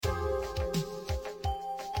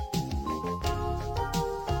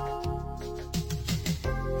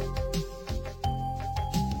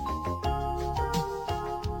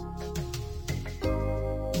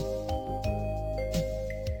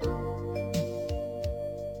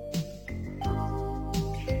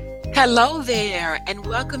Hello there, and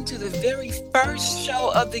welcome to the very first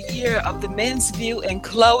show of the year of the Men's View and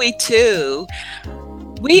Chloe too.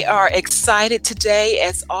 We are excited today,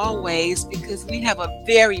 as always, because we have a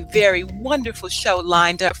very, very wonderful show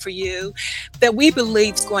lined up for you that we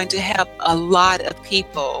believe is going to help a lot of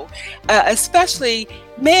people, especially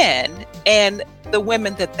men and the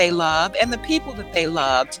women that they love and the people that they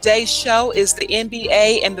love. Today's show is the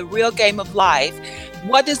NBA and the real game of life.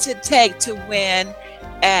 What does it take to win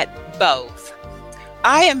at both?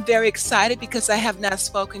 I am very excited because I have now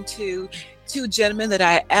spoken to two gentlemen that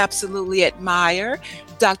I absolutely admire,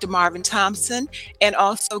 Dr. Marvin Thompson and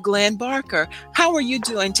also Glenn Barker. How are you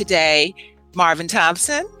doing today, Marvin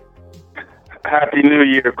Thompson? Happy New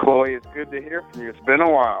Year, Chloe. It's good to hear from you. It's been a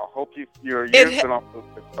while. Hope your year's been off to a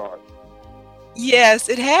good start. Yes,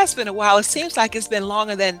 it has been a while. It seems like it's been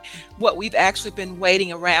longer than what we've actually been waiting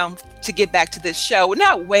around to get back to this show. We're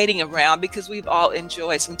not waiting around because we've all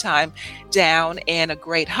enjoyed some time down and a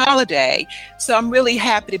great holiday. So I'm really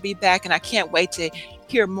happy to be back, and I can't wait to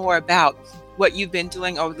hear more about what you've been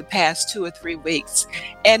doing over the past 2 or 3 weeks.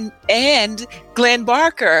 And Glenn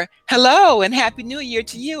Barker, hello and Happy New Year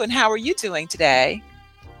to you. And how are you doing today?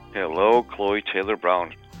 Hello, Chloe Taylor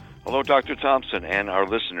Brown. Hello, Dr. Thompson and our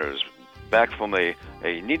listeners. Back from a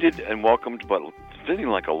needed and welcomed, but feeling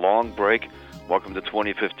like a long break. Welcome to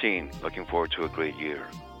 2015. Looking forward to a great year.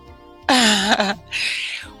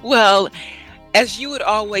 Well, as you would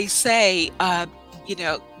always say,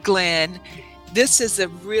 Glenn, this is a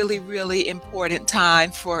really, really important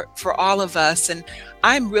time for all of us. And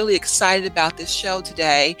I'm really excited about this show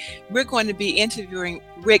today. We're going to be interviewing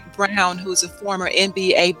Rick Brown, who's a former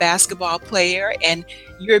NBA basketball player and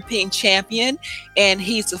European champion. And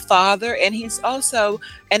he's a father, and he's also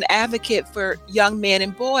an advocate for young men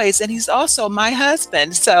and boys. And he's also my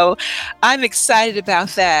husband. So I'm excited about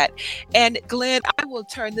that. And Glenn, I will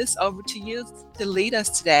turn this over to you to lead us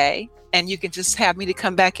today. And you can just have me to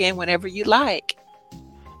come back in whenever you like.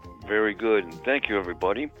 Very good. And thank you,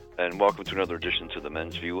 everybody. And welcome to another edition to the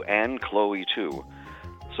Men's View and Chloe, too.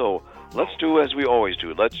 So let's do as we always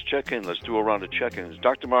do. Let's check in. Let's do a round of check-ins.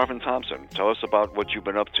 Dr. Marvin Thompson, tell us about what you've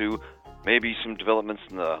been up to, maybe some developments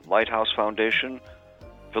in the Lighthouse Foundation.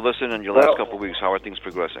 Fill us in your last couple of weeks. How are things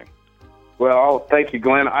progressing? Well, thank you,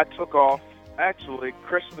 Glenn. I took off, actually,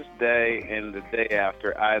 Christmas Day and the day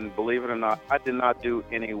after. And believe it or not, I did not do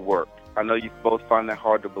any work. I know you both find that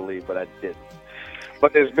hard to believe, but I didn't.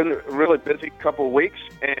 But there's been a really busy couple of weeks,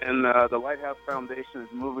 and the Lighthouse Foundation is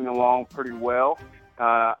moving along pretty well.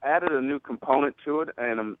 Added a new component to it,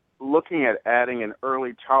 and I'm looking at adding an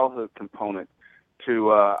early childhood component to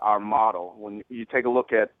our model. When you take a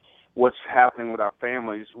look at what's happening with our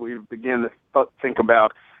families, we begin to think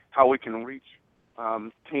about how we can reach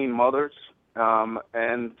teen mothers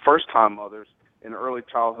and first-time mothers in early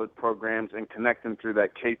childhood programs and connect them through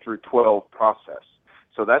that K through 12 process.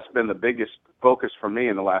 So that's been the biggest focus for me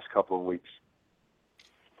in the last couple of weeks.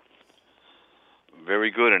 Very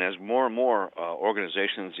good. And as more and more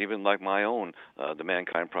organizations, even like my own, the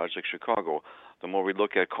Mankind Project Chicago, the more we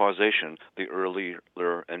look at causation, the earlier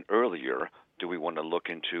and earlier do we want to look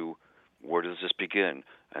into where does this begin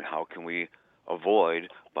and how can we avoid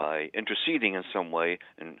by interceding in some way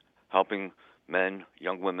and helping men,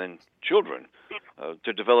 young women, children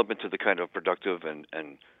to develop into the kind of productive and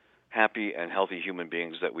happy and healthy human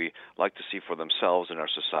beings that we like to see for themselves in our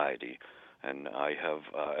society. And I have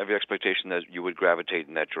every expectation that you would gravitate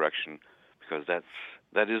in that direction because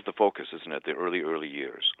that is the focus, isn't it? The early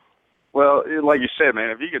years. Well, like you said,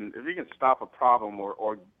 man, if you can stop a problem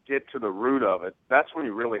or get to the root of it, that's when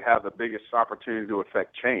you really have the biggest opportunity to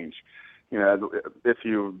affect change. You know, if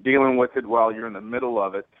you're dealing with it while you're in the middle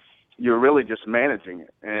of it, you're really just managing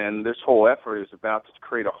it. And this whole effort is about to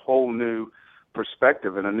create a whole new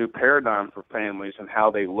perspective and a new paradigm for families and how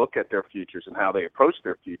they look at their futures and how they approach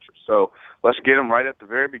their futures. So let's get them right at the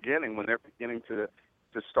very beginning when they're beginning to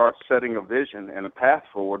start setting a vision and a path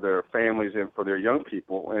for their families and for their young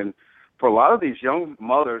people. And for a lot of these young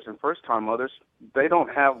mothers and first-time mothers, they don't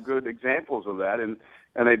have good examples of that, and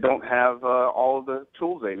they don't have all of the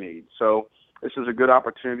tools they need. So this is a good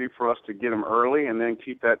opportunity for us to get them early and then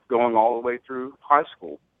keep that going all the way through high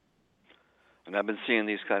school. And I've been seeing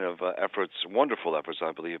these kind of efforts, wonderful efforts,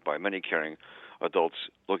 I believe, by many caring adults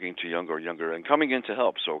looking to younger and coming in to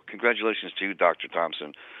help. So congratulations to you, Dr.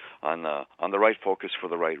 Thompson, on the right focus for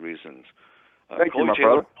the right reasons. Thank you, my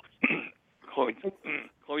brother.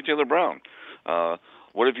 Chloe Taylor Brown,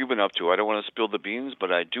 what have you been up to? I don't want to spill the beans,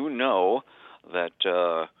 but I do know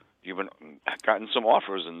that you've gotten some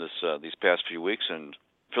offers in these past few weeks, and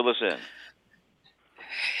fill us in.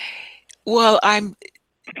 Well, I'm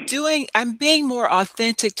I'm being more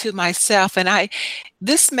authentic to myself. And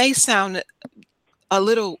this may sound a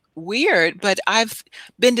little weird, but I've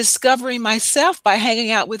been discovering myself by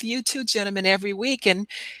hanging out with you two gentlemen every week. And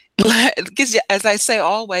because, as I say,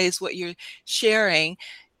 always what you're sharing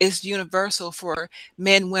is universal for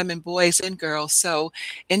men, women, boys, and girls. So,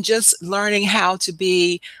 in just learning how to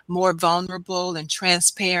be more vulnerable and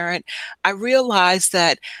transparent, I realized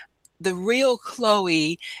that the real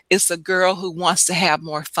Chloe is the girl who wants to have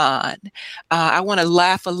more fun. I want to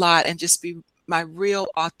laugh a lot and just be my real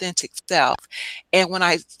authentic self. And when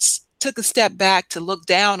I took a step back to look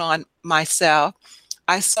down on myself,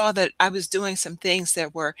 I saw that I was doing some things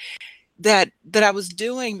that I was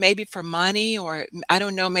doing maybe for money, or I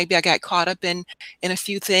don't know, maybe I got caught up in a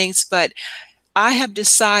few things, but I have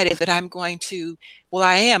decided that I'm going to, well,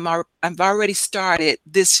 I've already started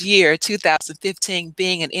this year, 2015,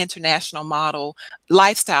 being an international model,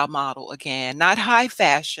 lifestyle model again, not high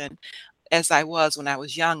fashion as I was when I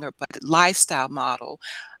was younger, but lifestyle model.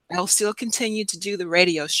 I'll still continue to do the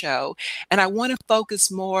radio show, and I want to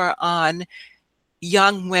focus more on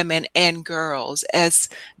young women and girls. As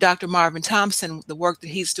Dr. Marvin Thompson, the work that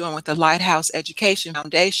he's doing with the Lighthouse Education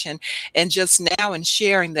Foundation, and just now in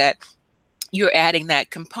sharing that you're adding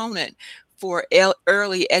that component for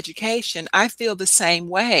early education, I feel the same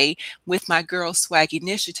way with my Girl Swag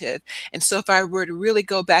initiative. And so if I were to really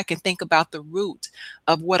go back and think about the root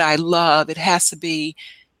of what I love, it has to be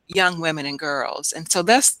young women and girls. And so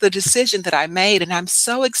that's the decision that I made, and I'm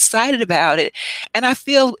so excited about it. And I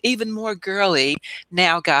feel even more girly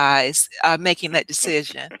now, guys, making that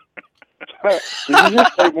decision. Did you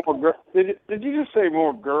just say more? Did you just say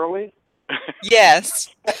more girly? Yes.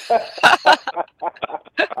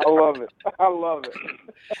 I love it. I love it.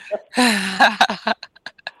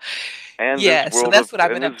 And this Yes, so world of that's what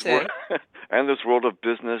I've been up to. and this world of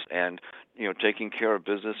business and taking care of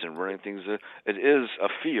business and running things, it is a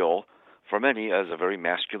feel for many as a very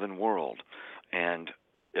masculine world. And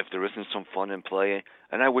if there isn't some fun and play,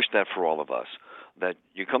 and I wish that for all of us, that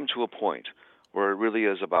you come to a point where it really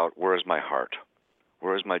is about where is my heart,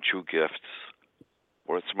 where is my true gifts,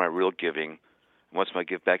 where's my real giving, and what's my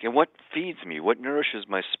give back, and what feeds me, what nourishes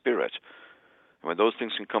my spirit. And when those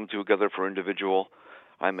things can come together for individual,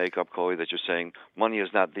 I make up, Chloe, that you're saying money is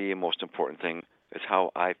not the most important thing. It's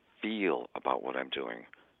how I feel about what I'm doing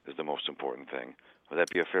is the most important thing. Would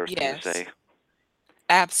that be a fair thing to Yes, say?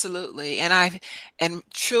 absolutely. And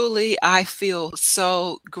truly I feel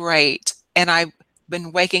so great. And I've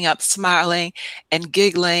been waking up smiling and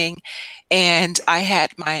giggling. And I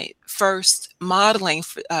had my first modeling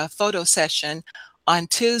photo session on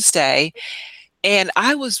Tuesday. And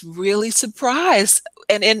I was really surprised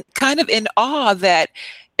and in kind of in awe that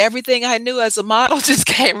everything I knew as a model just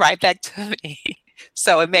came right back to me.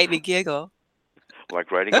 So it made me giggle.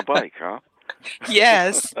 Like riding a bike, huh?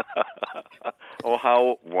 Yes. Oh,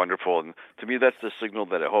 how wonderful. And to me, that's the signal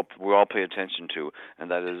that I hope we all pay attention to.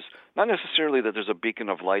 And that is not necessarily that there's a beacon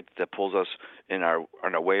of light that pulls us in our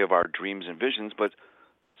way of our dreams and visions, but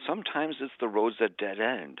sometimes it's the roads that dead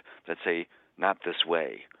end that say, not this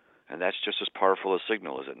way. And that's just as powerful a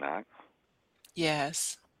signal, is it not?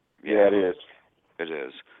 Yes. Yeah, Yeah, it is. it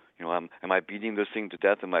is. Am I beating this thing to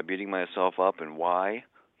death? Am I beating myself up? And why?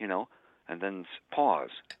 You know, and then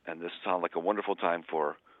pause. And this sounds like a wonderful time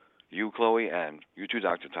for you, Chloe, and you too,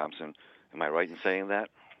 Dr. Thompson. Am I right in saying that?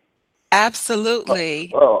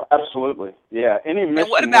 Absolutely. Oh, absolutely. Yeah. Any And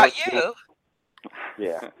what mission about worth doing? you?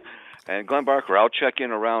 Yeah. And Glenn Barker, I'll check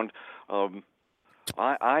in around. Um,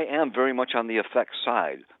 I am very much on the effects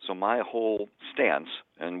side. So my whole stance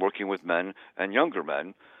in working with men and younger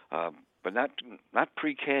men, uh, but not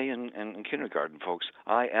pre-K and kindergarten folks.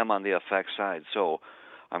 I am on the effects side. So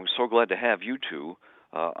I'm so glad to have you two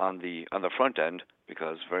on the front end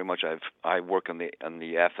because very much I work on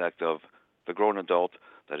the affect of the grown adult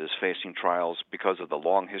that is facing trials because of the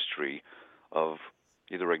long history of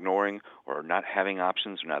either ignoring or not having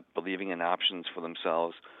options or not believing in options for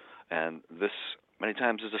themselves. And this many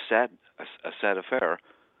times is a sad affair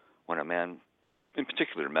when a man, in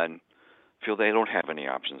particular men, feel they don't have any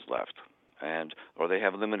options left, and or they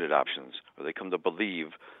have limited options, or they come to believe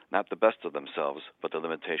not the best of themselves, but the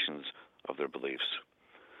limitations of their beliefs.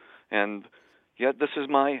 And yet, this is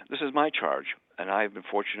my charge, and I've been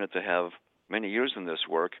fortunate to have many years in this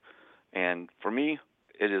work. And for me,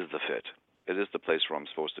 it is the fit. It is the place where I'm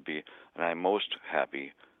supposed to be, and I'm most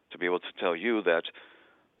happy to be able to tell you that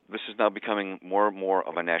this is now becoming more and more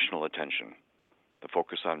of a national attention. The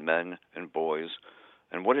focus on men and boys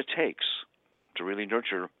and what it takes to really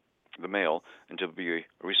nurture the male and to be a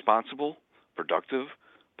responsible, productive,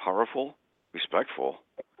 powerful, respectful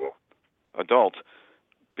adult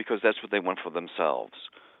because that's what they want for themselves.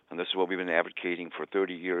 And this is what we've been advocating for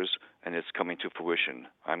 30 years, and it's coming to fruition.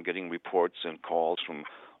 I'm getting reports and calls from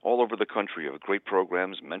all over the country of great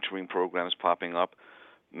programs, mentoring programs popping up.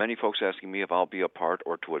 Many folks asking me if I'll be a part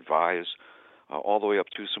or to advise, all the way up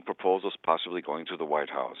to some proposals possibly going to the White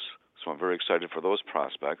House. So I'm very excited for those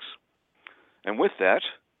prospects. And with that,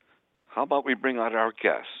 how about we bring out our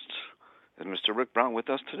guest? Is Mr. Rick Brown with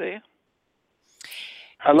us today?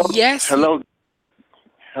 Hello. Yes. Hello.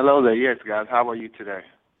 Hello there. Yes, guys. How are you today?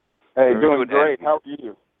 Hey, Very doing good, great. and- How are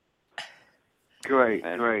you? Great,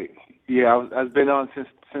 And- great. Yeah, I've been on since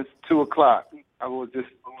 2:00. I was just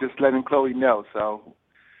letting Chloe know, so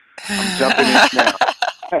I'm jumping in now.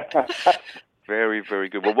 Very, very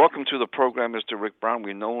good. Well, welcome to the program, Mr. Rick Brown.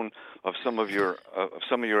 We've known of some of your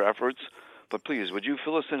efforts, but please, would you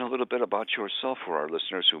fill us in a little bit about yourself for our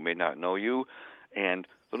listeners who may not know you, and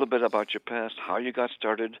a little bit about your past, how you got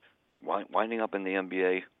started, winding up in the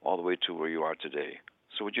NBA, all the way to where you are today.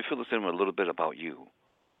 So, would you fill us in with a little bit about you?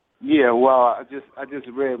 Yeah, well, I just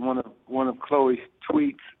read one of Chloe's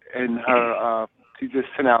tweets, and her she just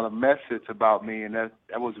sent out a message about me, and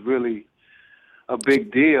that was really a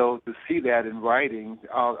big deal to see that in writing,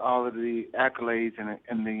 all of the accolades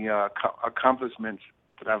and the accomplishments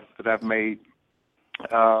that I've made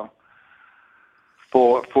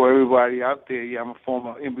for everybody out there. Yeah, I'm a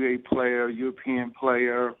former NBA player, European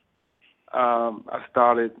player. I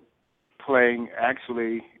started playing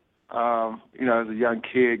actually, as a young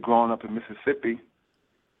kid growing up in Mississippi.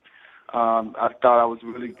 I thought I was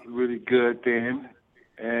really, really good then,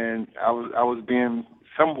 and I was being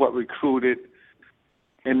somewhat recruited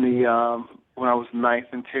in the when I was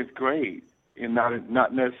 9th and 10th grade, and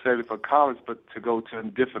not necessarily for college, but to go to a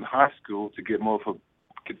different high school to get more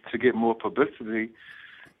publicity,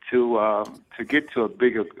 to get to a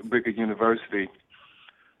bigger university.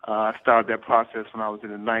 I started that process when I was in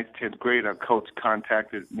the 9th, 10th grade. A coach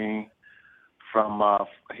contacted me from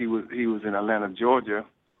he was in Atlanta, Georgia,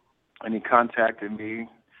 and he contacted me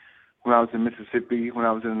when I was in Mississippi when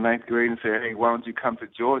I was in the 9th grade and said, "Hey, why don't you come to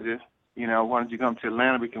Georgia? Why don't you come to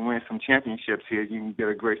Atlanta? We can win some championships here. You can get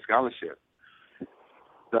a great scholarship."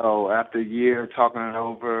 So after a year talking it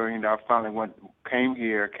over, I finally came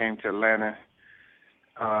to Atlanta,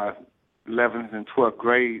 11th and 12th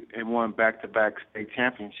grade, and won back-to-back state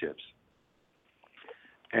championships.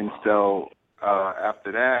 And so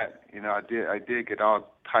after that, I did get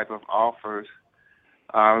all type of offers.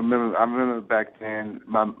 I remember back then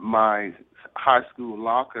my high school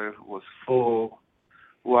locker was full.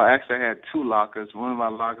 Well, actually, I had 2 lockers. One of my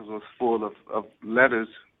lockers was full of letters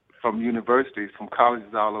from universities, from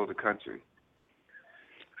colleges all over the country.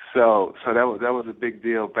 So that was a big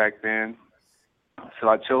deal back then. So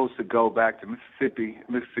I chose to go back to Mississippi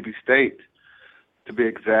State, to be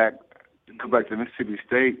exact. Go back to Mississippi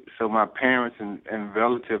State, so my parents and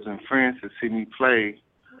relatives and friends could see me play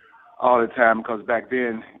all the time. Because back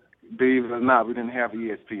then, believe it or not, we didn't have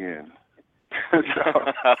ESPN. So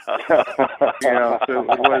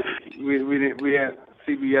we had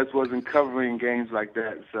CBS wasn't covering games like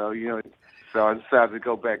that. So so I decided to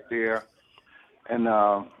go back there, and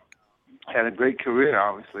had a great career.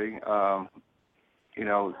 Obviously, I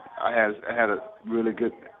had a really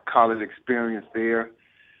good college experience there,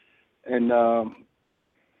 and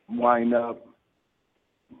wind up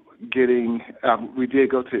getting. We did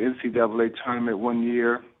go to the NCAA tournament one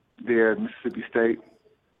year there at Mississippi State.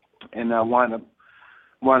 And I wound up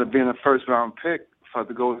being a first-round pick for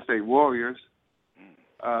the Golden State Warriors,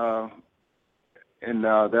 and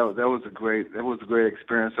that was a great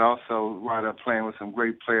experience. Also, wound up playing with some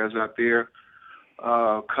great players out there,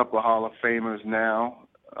 a couple of Hall of Famers now.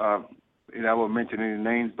 I won't mention any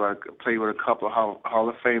names, but I played with a couple of Hall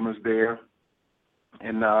of Famers there,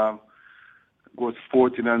 and was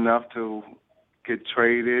fortunate enough to get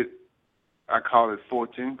traded. I call it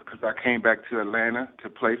fortune because I came back to Atlanta to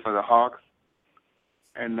play for the Hawks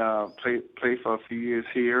and play for a few years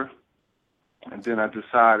here, and then I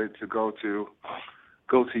decided to go to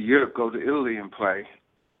Europe, go to Italy and play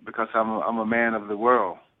because I'm a man of the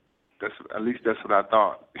world. At least that's what I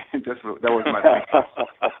thought. That was my thinking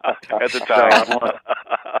at the time.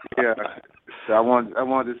 So I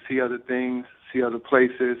wanted to see other things, see other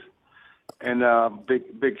places, and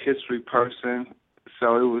big history person.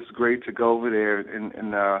 So it was great to go over there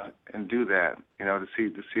and do that. To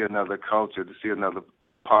see another culture, to see another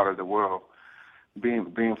part of the world.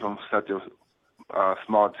 Being from such a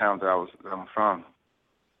small town that I'm from.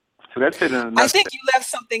 So that's it in a I think nutshell. you left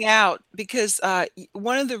something out because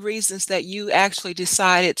one of the reasons that you actually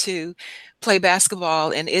decided to play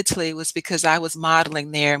basketball in Italy was because I was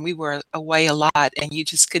modeling there and we were away a lot and you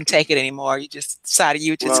just couldn't take it anymore. You just decided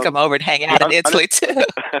you would just Well, come over and hang well, out in I didn't, Italy too.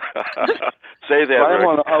 Say well, that,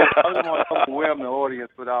 Rick. I didn't want to overwhelm the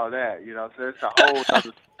audience with all that, you know. So it's a whole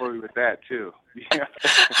other story with that too. Yeah,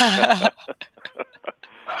 a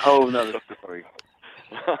whole other story.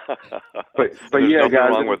 But There's yeah, nothing guys.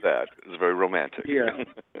 wrong with that. It's very romantic. Yeah,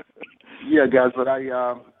 yeah, guys. But I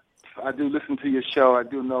do listen to your show. I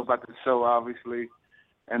do know about the show, obviously,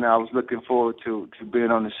 and I was looking forward to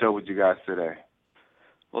being on the show with you guys today.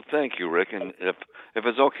 Well, thank you, Rick. And if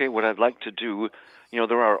it's okay, what I'd like to do,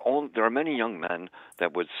 there are many young men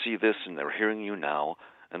that would see this and they're hearing you now,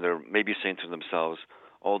 and they're maybe saying to themselves,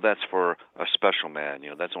 "Oh, that's for a special man.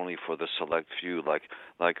 That's only for the select few." Like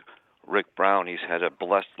Rick Brown, he's had a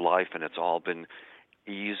blessed life, and it's all been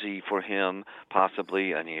easy for him,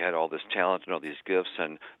 possibly, and he had all this talent and all these gifts,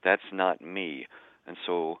 and that's not me. And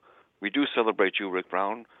so we do celebrate you, Rick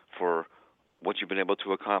Brown, for what you've been able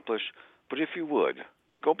to accomplish. But if you would,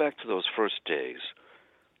 go back to those first days.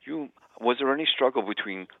 Was there any struggle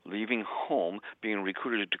between leaving home, being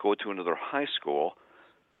recruited to go to another high school,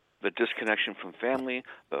 the disconnection from family,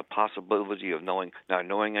 the possibility of not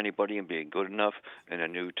knowing anybody and being good enough in a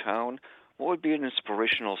new town? What would be an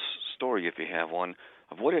inspirational story, if you have one,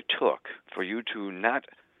 of what it took for you to not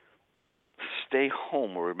stay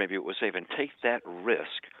home, or maybe it was safe, and take that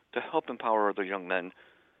risk to help empower other young men,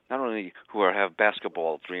 not only who have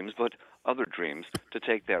basketball dreams, but other dreams, to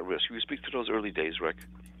take that risk? Will you speak to those early days, Rick?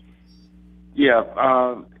 Yeah,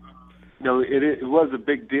 it was a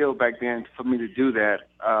big deal back then for me to do that.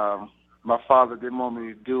 My father didn't want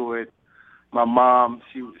me to do it. My mom,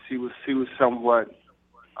 she was somewhat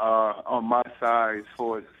on my side as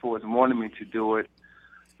far as wanting me to do it.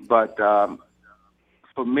 But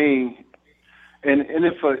for me,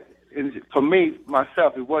 for me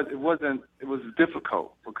myself, it was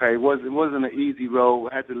difficult. Okay, it wasn't an easy road.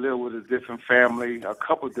 I had to live with a different family, a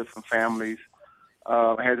couple of different families.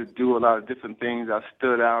 I had to do a lot of different things. I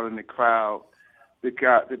stood out in the crowd. The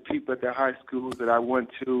people at the high schools that I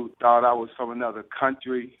went to thought I was from another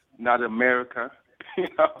country, not America.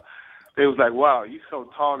 They was like, "Wow, you so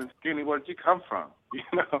tall and skinny. Where did you come from?"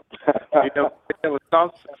 They never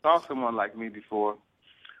saw someone like me before.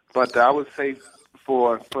 But I would say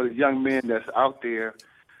for the young men that's out there,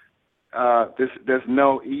 there's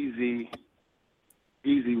no easy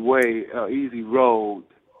way, easy road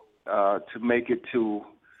to make it to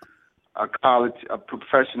a college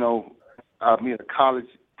professional college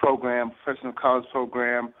program,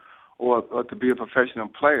 or to be a professional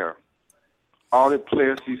player. All the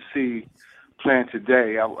players you see playing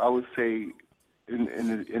today, I would say in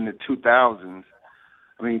the 2000s,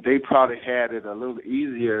 I mean, they probably had it a little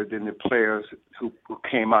easier than the players who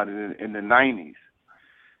came out in the 90s.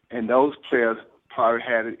 And those players probably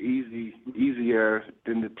had it easier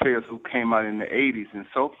than the players who came out in the 80s and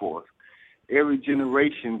so forth. Every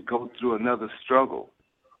generation goes through another struggle.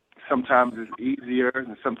 Sometimes it's easier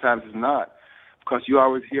and sometimes it's not. Because you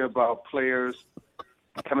always hear about players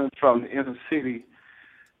coming from the inner city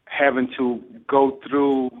having to go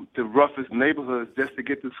through the roughest neighborhoods just to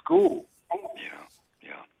get to school.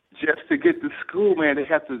 Just to get to school, man, they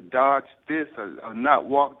have to dodge this or not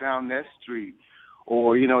walk down that street.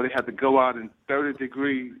 Or, they have to go out in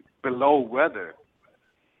 30-degree below weather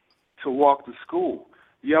to walk to school.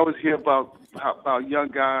 You always hear about young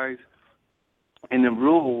guys in the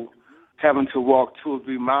rural having to walk 2 or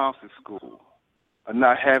 3 miles to school, or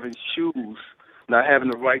not having shoes, not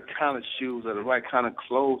having the right kind of shoes or the right kind of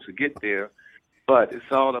clothes to get there. But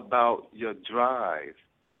it's all about your drive.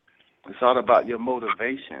 It's all about your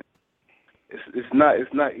motivation. It's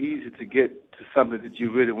not easy to get to something that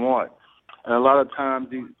you really want. And a lot of times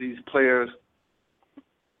these players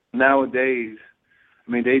nowadays,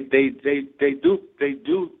 I mean, they do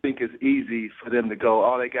think it's easy for them to go.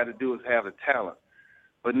 All they got to do is have a talent.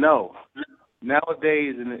 But no,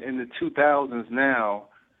 nowadays in the 2000s now,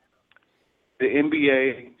 the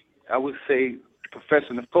NBA, I would say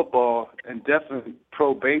professional football and definitely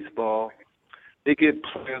pro baseball, they get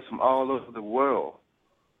players from all over the world.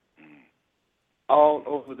 All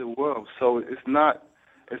over the world. So it's not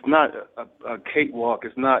a cakewalk.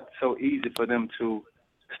 It's not so easy for them to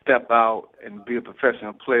step out and be a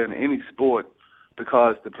professional player in any sport,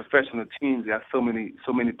 because the professional teams got so many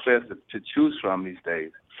players to choose from these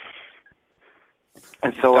days.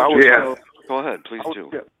 And so I would tell, go ahead, please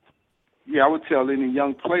do. I would tell any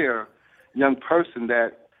young person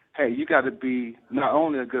that, hey, you got to be not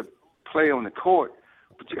only a good player on the court,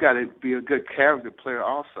 but you got to be a good character player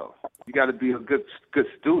also. You got to be a good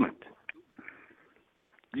student.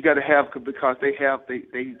 You got to have, because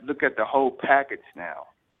they look at the whole package now.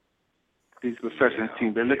 These professional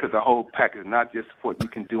teams, they look at the whole package, not just what you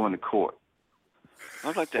can do on the court.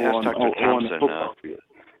 I'd like to ask Dr. Thompson.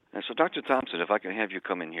 And so, Dr. Thompson, if I can have you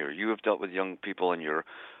come in here, you have dealt with young people in your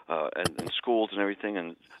in schools and everything,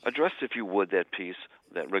 and address, if you would, that piece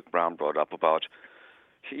that Rick Brown brought up about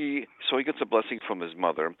he gets a blessing from his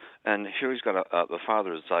mother, and here he's got the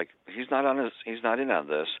father is like he's not in on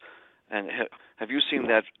this. And have you seen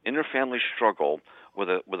that inter-family struggle with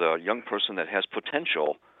a young person that has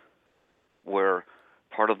potential, where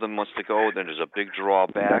part of them wants to go, then there's a big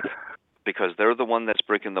drawback because they're the one that's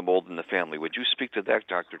breaking the mold in the family? Would you speak to that,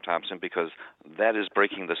 Dr. Thompson? Because that is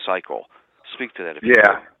breaking the cycle. Speak to that if you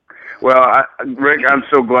would. Well, Rick, I'm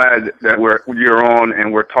so glad that you're on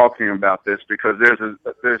and we're talking about this, because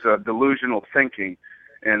there's a delusional thinking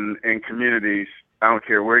in communities. I don't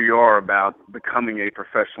care where you are, about becoming a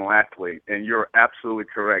professional athlete, and you're absolutely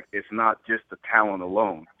correct. It's not just the talent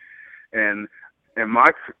alone. And in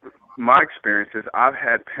my experiences, I've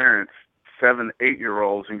had parents, 7,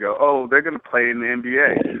 8-year-olds, and go, oh, they're going to play in the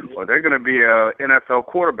NBA, or they're going to be a NFL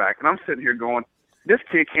quarterback. And I'm sitting here going, this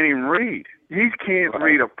kid can't even read. He can't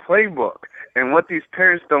read a playbook. And what these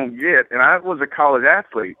parents don't get, and I was a college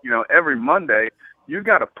athlete, every Monday you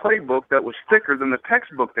got a playbook that was thicker than the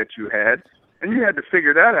textbook that you had, and you had to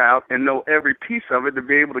figure that out and know every piece of it to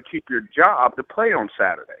be able to keep your job to play on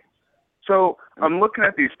Saturday. So I'm looking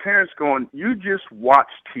at these parents going, you just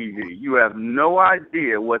watch TV. You have no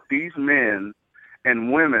idea what these men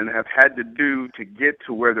and women have had to do to get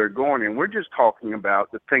to where they're going. And we're just talking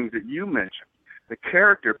about the things that you mentioned, the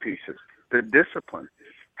character pieces, the discipline,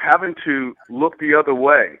 having to look the other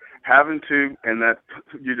way, having to, and that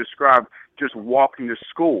you described, just walking to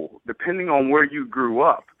school, depending on where you grew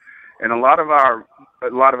up. And a lot of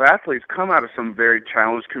athletes come out of some very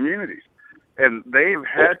challenged communities, and they've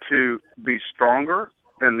had to be stronger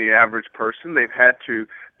than the average person. They've had to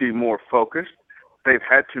be more focused. They've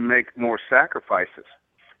had to make more sacrifices.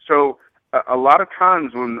 So a lot of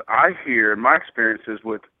times when I hear my experiences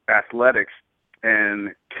with athletics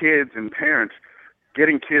and kids and parents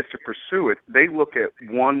getting kids to pursue it, they look at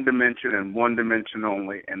one dimension and one dimension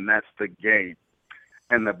only, and that's the game.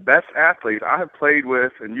 And the best athletes I have played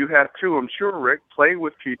with, and you have too, I'm sure, Rick, played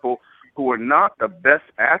with people who were not the best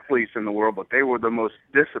athletes in the world, but they were the most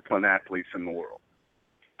disciplined athletes in the world.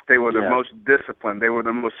 They were the most disciplined. They were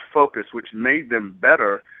the most focused, which made them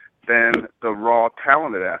better than the raw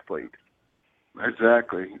talented athlete.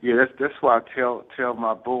 Exactly. Yeah, that's why I tell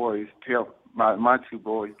my boys, my two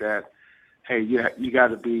boys that, hey, you got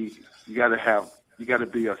to be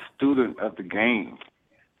a student of the game.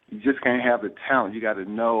 You just can't have the talent. You got to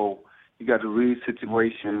know. You got to read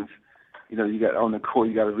situations. You got on the court.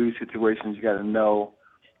 You got to read situations. You got to know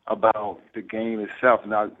about the game itself,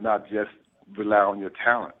 not just rely on your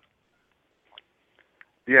talent.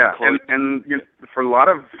 Yeah, and for a lot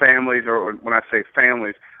of families, or when I say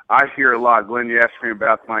families, I hear a lot. Glenn, you asked me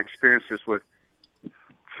about my experiences with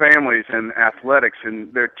families and athletics,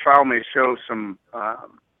 and their child may show some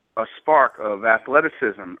a spark of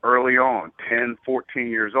athleticism early on, 10, 14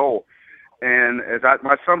 years old. And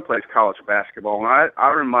my son plays college basketball, and I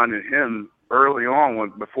reminded him early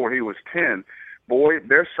on, before he was 10, boy,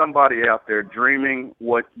 there's somebody out there dreaming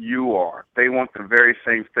what you are. They want the very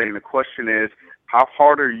same thing. The question is, how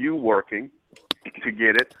hard are you working to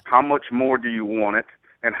get it? How much more do you want it?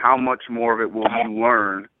 And how much more of it will you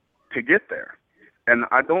learn to get there? And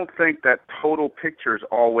I don't think that total picture is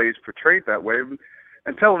always portrayed that way.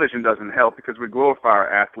 And television doesn't help, because we glorify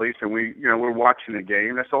our athletes, and we're watching the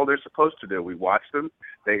game. That's all they're supposed to do. We watch them,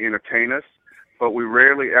 they entertain us, but we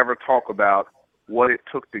rarely ever talk about what it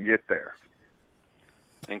took to get there.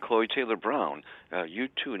 And Chloe Taylor Brown, you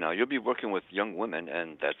too. Now you'll be working with young women,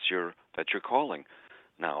 and that's your calling.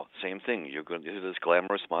 Now, same thing. You're going to this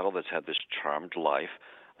glamorous model that's had this charmed life,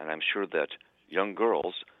 and I'm sure that young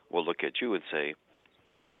girls will look at you and say,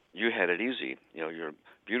 "You had it easy. You're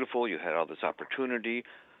beautiful. You had all this opportunity."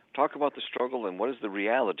 Talk about the struggle and what is the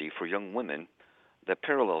reality for young women that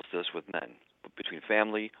parallels this with men, between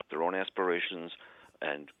family, their own aspirations,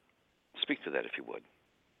 and speak to that if you would.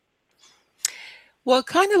 Well,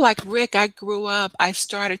 kind of like Rick, I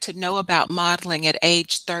started to know about modeling at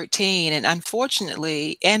age 13, and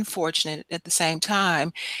unfortunately, and fortunate at the same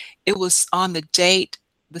time, it was on the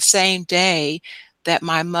same day that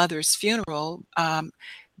my mother's funeral.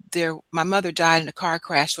 My mother died in a car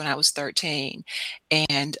crash when I was 13,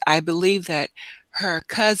 and I believe that her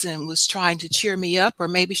cousin was trying to cheer me up, or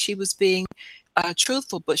maybe she was being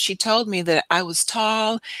truthful, but she told me that I was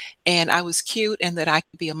tall and I was cute and that I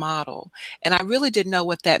could be a model. And I really didn't know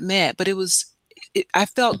what that meant, but I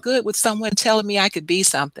felt good with someone telling me I could be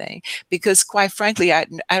something because, quite frankly, I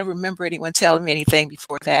don't remember anyone telling me anything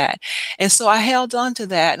before that. And so I held on to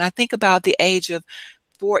that. And I think about the age of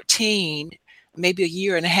 14, maybe a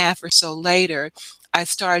year and a half or so later, I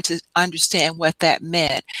started to understand what that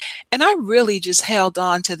meant. And I really just held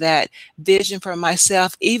on to that vision for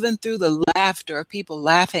myself, even through the laughter of people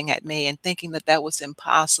laughing at me and thinking that that was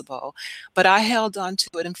impossible. But I held on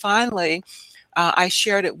to it. And finally, I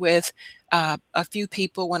shared it with a few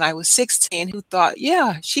people when I was 16 who thought,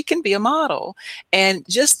 yeah, she can be a model. And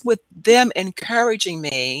just with them encouraging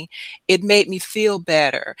me, it made me feel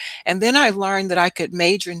better. And then I learned that I could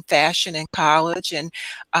major in fashion in college, and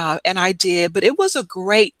I did. But it was a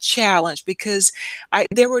great challenge because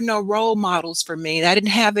there were no role models for me. I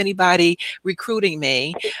didn't have anybody recruiting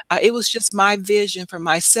me. It was just my vision for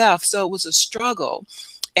myself. So it was a struggle.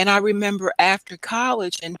 And I remember after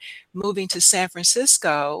college and moving to San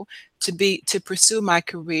Francisco to pursue my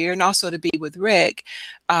career and also to be with Rick,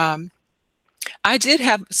 um, I did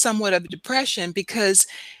have somewhat of a depression because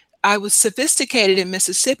I was sophisticated in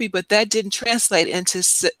Mississippi, but that didn't translate into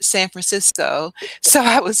San Francisco. So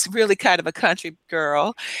I was really kind of a country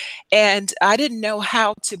girl, and I didn't know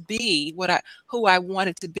how to be who I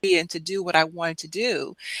wanted to be and to do what I wanted to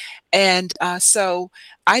do. And so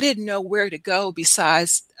I didn't know where to go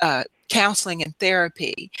besides counseling and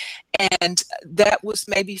therapy. And that was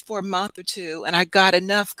maybe for a month or two. And I got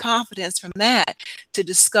enough confidence from that to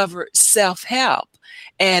discover self help.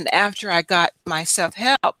 And after I got my self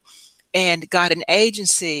help and got an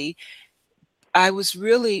agency, I was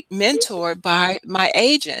really mentored by my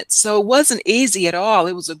agent. So it wasn't easy at all.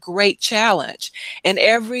 It was a great challenge. And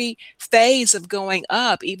every phase of going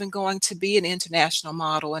up, even going to be an international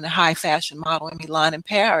model and a high fashion model in Milan and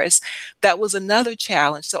Paris, that was another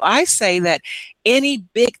challenge. So I say that any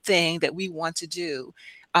big thing that we want to do,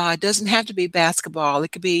 doesn't have to be basketball.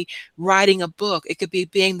 It could be writing a book. It could be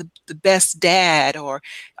being the best dad, or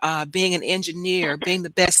being an engineer, being the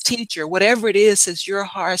best teacher, whatever it is your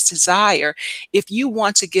heart's desire. If you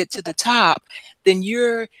want to get to the top, then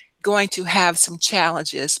you're going to have some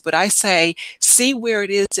challenges. But I say, see where it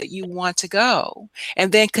is that you want to go,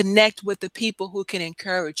 and then connect with the people who can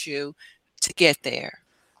encourage you to get there.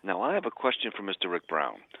 Now, I have a question for Mr. Rick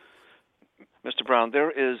Brown. Mr. Brown,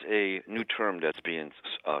 there is a new term that's being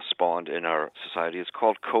spawned in our society. It's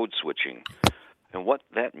called code switching. And what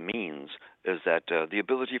that means is that the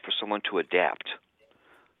ability for someone to adapt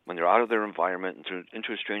when they're out of their environment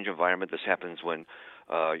into a strange environment. This happens when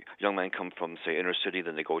young men come from, say, inner city,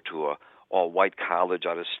 then they go to a all-white college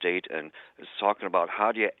out of state, and it's talking about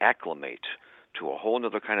how do you acclimate to a whole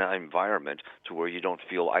other kind of environment to where you don't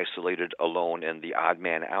feel isolated, alone, and the odd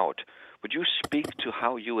man out. Would you speak to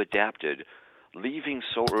how you adapted, leaving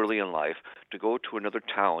so early in life to go to another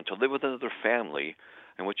town, to live with another family,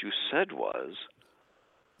 and what you said was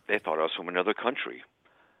they thought I was from another country.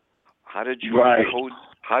 How did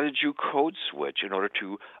you code switch in order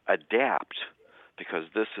to adapt? Because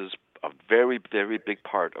this is a very, very big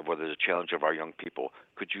part of what is a challenge of our young people.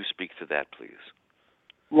 Could you speak to that, please?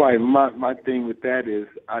 Right. My thing with that is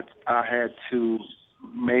I had to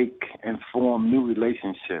make and form new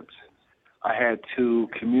relationships. I had to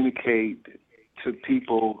communicate to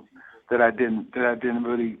people that I didn't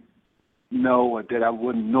really know, or that I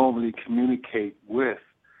wouldn't normally communicate with.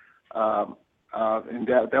 And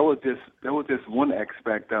that was just one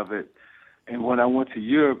aspect of it. And when I went to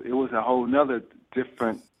Europe, it was a whole nother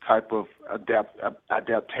different type of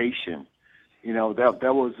adaptation. You know, that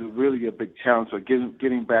was really a big challenge. So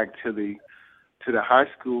getting back to the high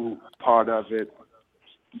school part of it,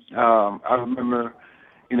 I remember,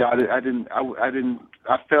 you know,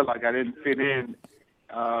 I felt like I didn't fit in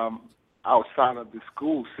outside of the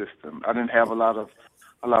school system. I didn't have a lot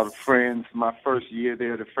of friends. My first year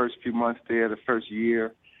there, the first few months there, the first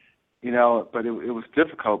year, you know, but it was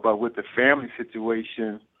difficult. But with the family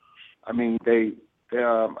situation, I mean, like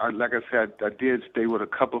I said, I did stay with a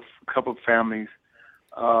couple families,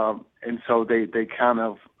 and so they kind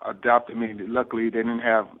of adopted me. Luckily, they didn't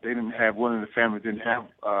have one of the families didn't have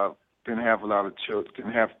a lot of children,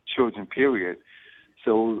 didn't have children, period.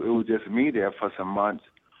 So it was just me there for some months.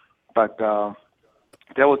 But that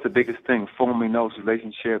was the biggest thing, forming those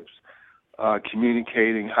relationships,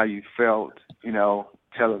 communicating how you felt, you know,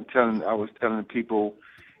 I was telling people,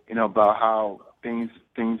 you know, about how things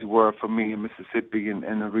were for me in Mississippi and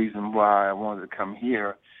the reason why I wanted to come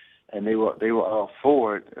here, and they were all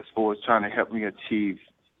for it as far as trying to help me achieve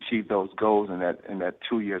those goals in that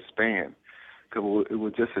 2-year span. 'cause it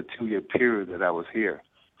was just a 2-year period that I was here.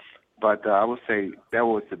 But I would say that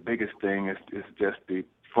was the biggest thing is just the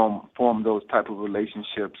form those type of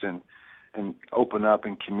relationships and open up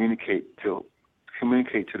and communicate to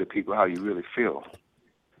the people how you really feel.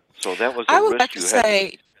 So that was I a would like risk to you had,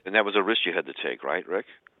 say, and that was a risk you had to take, right, Rick?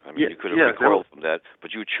 I mean, Yeah, you could have yes, recoiled from that,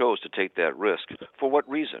 but you chose to take that risk. For what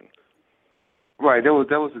reason? right. There was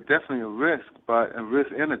definitely a risk, but a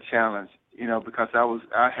risk and a challenge. You know, because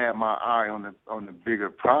I had my eye on the bigger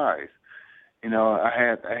prize. You know, I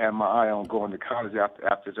had my eye on going to college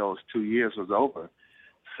after those 2 years was over.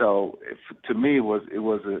 So to me, it was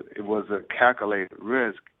a calculated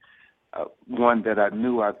risk, one that I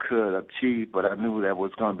knew I could achieve, but I knew there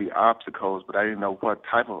was going to be obstacles, but I didn't know what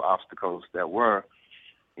type of obstacles there were.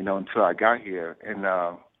 You know, until I got here, and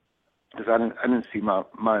because I didn't see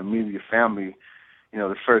my immediate family. You know,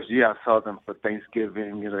 the first year I saw them for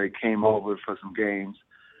Thanksgiving. You know, they came over for some games.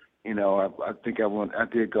 You know, I think I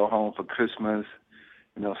did go home for Christmas.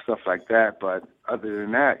 You know, stuff like that. But other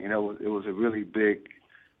than that, you know, it was a really big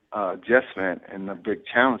adjustment and a big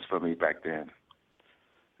challenge for me back then.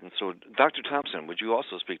 And so, Dr. Thompson, would you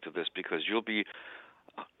also speak to this, because you'll be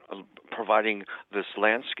providing this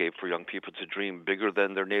landscape for young people to dream bigger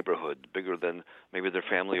than their neighborhood, bigger than maybe their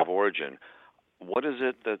family of origin. What is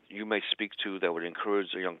it that you may speak to that would encourage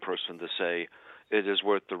a young person to say it is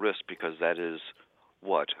worth the risk? Because that is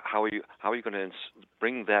what? How are you going to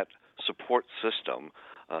bring that support system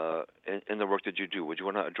in the work that you do? Would you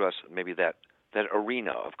want to address maybe that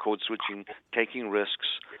arena of code switching, taking risks,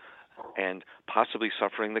 and possibly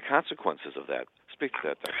suffering the consequences of that? Speak to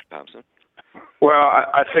that, Dr. Thompson. Well,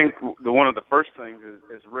 I think one of the first things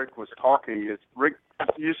as Rick was talking is, Rick,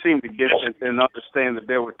 you seem to get and understand that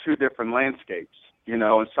there were two different landscapes, you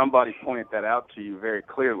know, and somebody pointed that out to you very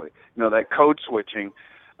clearly. You know, that code switching,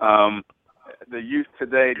 the youth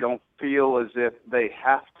today don't feel as if they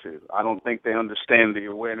have to. I don't think they understand the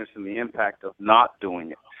awareness and the impact of not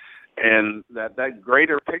doing it. And that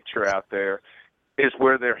greater picture out there is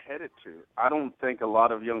where they're headed to. I don't think a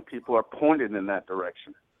lot of young people are pointed in that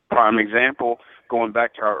direction. Prime example, going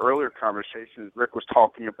back to our earlier conversations, Rick was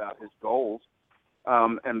talking about his goals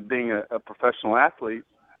and being a professional athlete.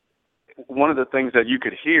 One of the things that you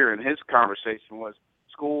could hear in his conversation was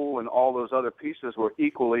school and all those other pieces were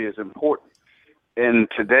equally as important. In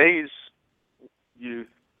today's youth,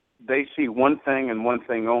 they see one thing and one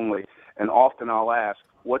thing only, and often I'll ask,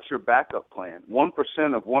 what's your backup plan? 1%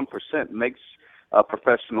 of 1% makes a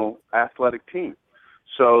professional athletic team.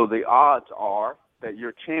 So the odds are that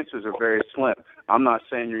your chances are very slim. I'm not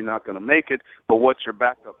saying you're not going to make it, but what's your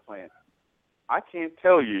backup plan? I can't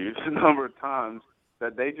tell you the number of times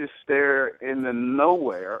that they just stare into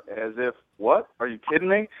nowhere as if, what? Are you kidding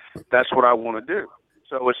me? That's what I want to do.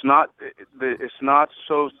 So it's not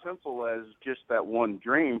so simple as just that one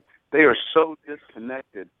dream. They are so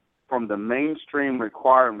disconnected from the mainstream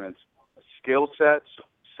requirements, skill sets,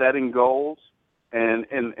 setting goals. And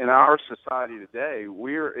in our society today,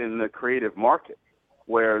 we're in the creative market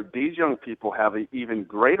where these young people have an even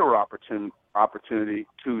greater opportunity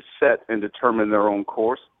to set and determine their own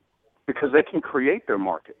course because they can create their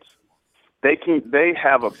markets. They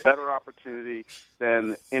have a better opportunity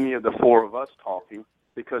than any of the four of us talking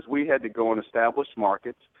because we had to go and establish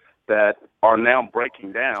markets that are now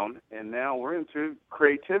breaking down, and now we're into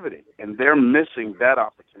creativity, and they're missing that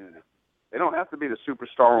opportunity. They don't have to be the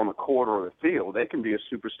superstar on the court or the field. They can be a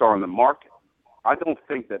superstar in the market. I don't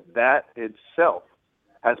think that itself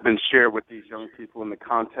has been shared with these young people in the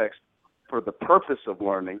context for the purpose of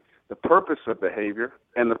learning, the purpose of behavior,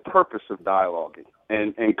 and the purpose of dialoguing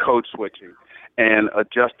and code switching and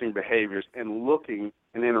adjusting behaviors and looking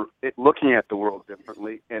at the world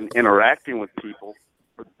differently and interacting with people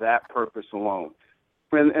for that purpose alone.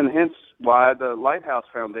 And hence why the Lighthouse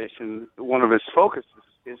Foundation, one of its focuses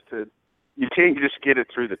is to, you can't just get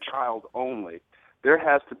it through the child only. There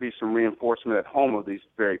has to be some reinforcement at home of these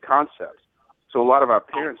very concepts. So a lot of our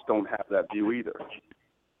parents don't have that view either.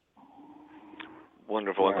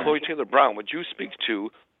 Wonderful. And Chloe Taylor Brown, would you speak to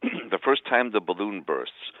the first time the balloon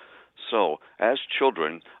bursts? So as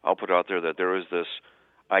children, I'll put out there that there is this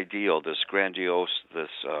ideal, this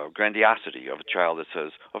grandiosity of a child that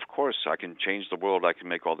says, of course, I can change the world, I can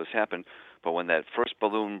make all this happen. But when that first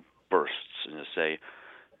balloon bursts and you say,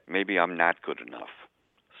 maybe I'm not good enough,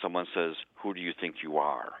 someone says, who do you think you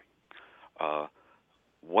are?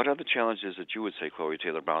 What are the challenges that you would say, Chloe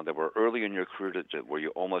Taylor Brown, that were early in your career where you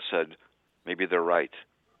almost said, maybe they're right,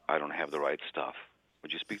 I don't have the right stuff?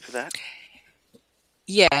 Would you speak to that?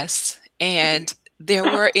 Yes. And there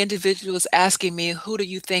were individuals asking me, who do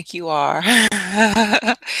you think you are?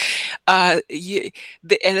 And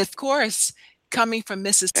of course, coming from And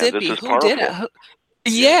this Mississippi, is who did it? powerful. Yeah,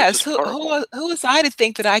 this Yes, is powerful. who was I to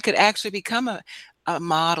think that I could actually become a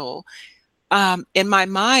model? In my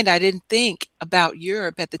mind, I didn't think about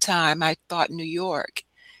Europe at the time. I thought New York.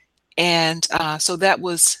 And so that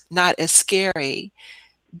was not as scary.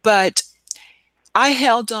 But I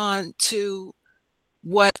held on to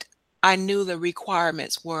what I knew the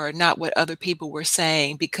requirements were, not what other people were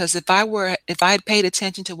saying. Because if I had paid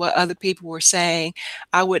attention to what other people were saying,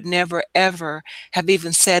 I would never ever have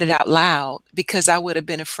even said it out loud, because I would have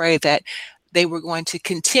been afraid that they were going to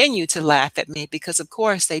continue to laugh at me, because of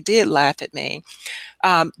course they did laugh at me.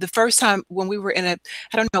 The first time when we were I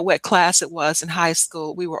don't know what class it was in high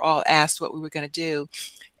school, we were all asked what we were going to do.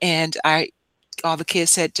 And all the kids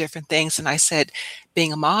said different things. And I said,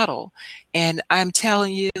 being a model. And I'm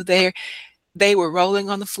telling you, they were rolling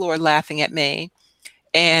on the floor laughing at me.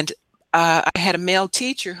 And I had a male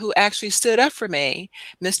teacher who actually stood up for me.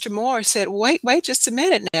 Mr. Moore said, wait just a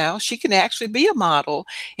minute now. She can actually be a model.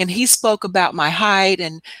 And he spoke about my height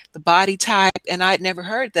and the body type. And I'd never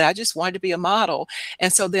heard that. I just wanted to be a model.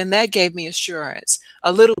 And so then that gave me assurance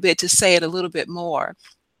a little bit to say it a little bit more.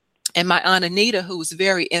 And my Aunt Anita, who was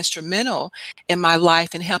very instrumental in my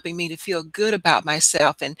life and helping me to feel good about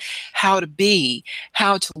myself and how to be,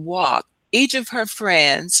 how to walk. Each of her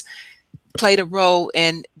friends played a role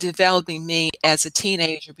in developing me as a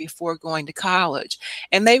teenager before going to college.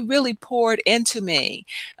 And they really poured into me.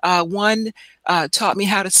 One taught me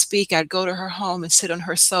how to speak. I'd go to her home and sit on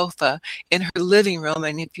her sofa in her living room.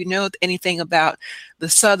 And if you know anything about the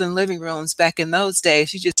Southern living rooms back in those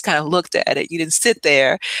days, you just kind of looked at it. You didn't sit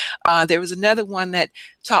there. There was another one that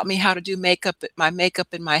taught me how to do my makeup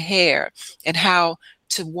and my hair, and how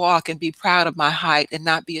to walk and be proud of my height and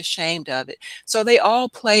not be ashamed of it. So they all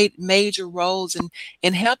played major roles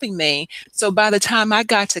in helping me. So by the time I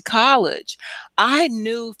got to college, I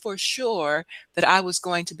knew for sure that I was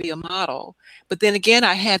going to be a model. But then again,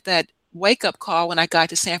 I had that wake up call when I got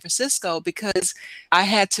to San Francisco, because I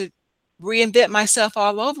had to reinvent myself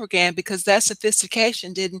all over again, because that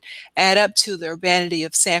sophistication didn't add up to the urbanity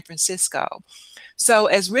of San Francisco. So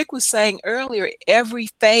as Rick was saying earlier, every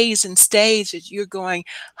phase and stage that you're going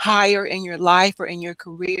higher in your life or in your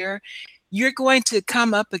career, you're going to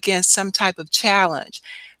come up against some type of challenge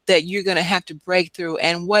that you're going to have to break through.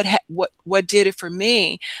 And what did it for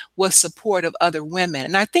me was support of other women.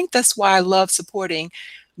 And I think that's why I love supporting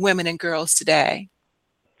women and girls today.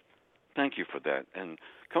 Thank you for that. And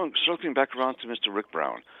circling back around to Mr. Rick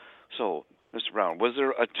Brown. So, Mr. Brown, was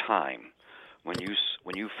there a time when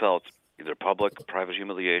you felt either public, private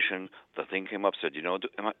humiliation, the thing came up, said,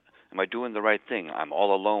 am I doing the right thing? I'm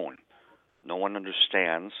all alone. No one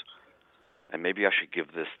understands, and maybe I should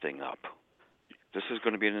give this thing up. This is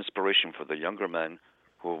going to be an inspiration for the younger men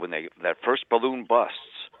who, when that first balloon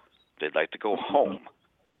busts, they'd like to go home,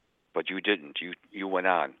 but you didn't. You went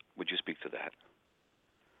on. Would you speak to that?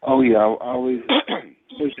 Oh yeah, I always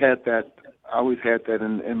had that. I always had that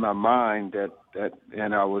in my mind that,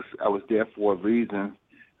 and I was there for a reason.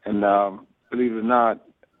 And believe it or not,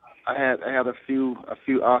 I had a few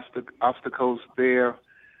obstacles there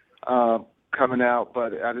coming out,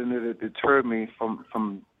 but I didn't let it deter me from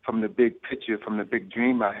the big picture, from the big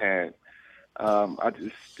dream I had. I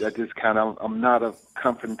just kind of, I'm not a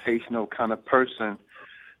confrontational kind of person.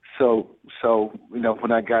 So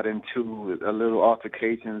when I got into a little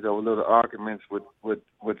altercations or little arguments with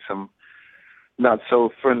some not so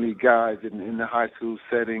friendly guys in the high school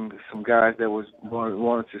setting, some guys that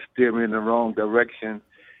wanted to steer me in the wrong direction,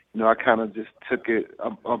 I kind of just took it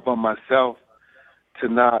up on myself to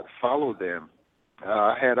not follow them.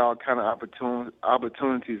 I had all kind of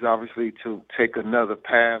opportunities, obviously, to take another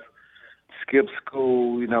path, skip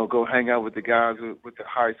school, go hang out with the guys with the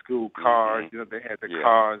high school cars. They had the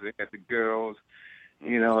cars, they had the girls.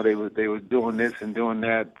 They were doing this and doing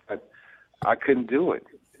that, but I couldn't do it.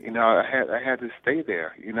 I had to stay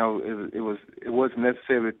there. It wasn't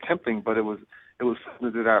necessarily tempting, but it was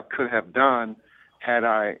something that I could have done had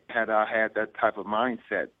I had that type of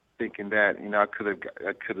mindset, thinking that I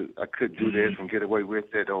could do this and get away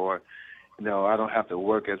with it, or I don't have to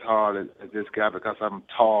work as hard as this guy because I'm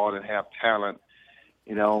tall and have talent.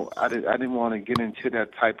 I didn't want to get into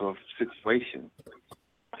that type of situation.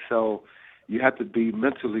 So you have to be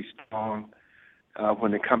mentally strong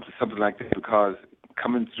when it comes to something like this, because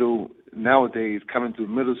coming through middle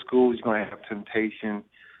school, you're going to have temptation.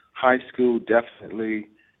 High school, definitely,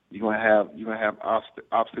 you're going to have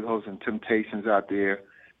obstacles and temptations out there.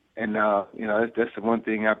 And that's the one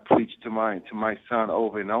thing I preach to my son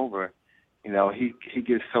over and over. He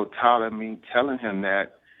gets so tired of me telling him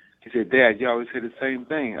that He said, Dad, you always say the same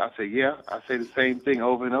thing. I said, yeah, I say the same thing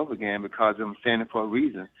over and over again because I'm saying it for a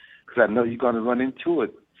reason. Because I know you're going to run into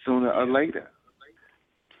it sooner or later.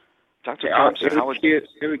 Dr. Thompson,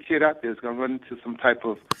 every kid out there is going to run into some type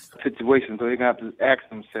of situation, so they're going to have to ask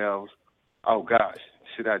themselves, "Oh gosh,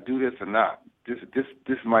 should I do this or not?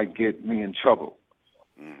 This might get me in trouble."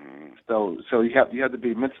 Mm-hmm. So you have to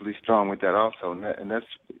be mentally strong with that also, and that's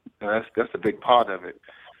a big part of it,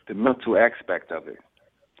 the mental aspect of it.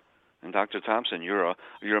 And Dr. Thompson, you're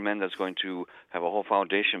a man that's going to have a whole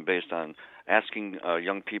foundation based on asking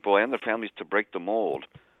young people and their families to break the mold.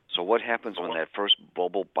 So what happens when that first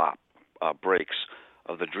bubble breaks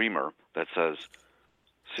of the dreamer that says,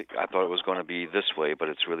 "See, I thought it was going to be this way, but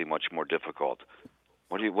it's really much more difficult"?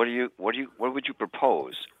 What would you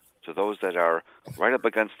propose to those that are right up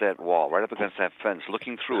against that wall, right up against that fence,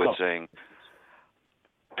 looking through it, saying,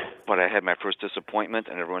 "But I had my first disappointment,"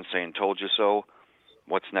 and everyone's saying, "Told you so"?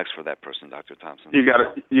 What's next for that person, Dr. Thompson? You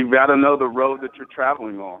gotta know the road that you're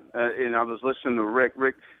traveling on. And I was listening to Rick.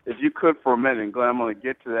 Rick, if you could for a minute, and Glenn, I'm going to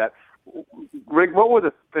get to that. Rick, what was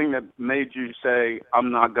the thing that made you say,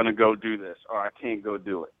 "I'm not going to go do this," or "I can't go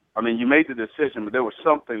do it"? I mean, you made the decision, but there was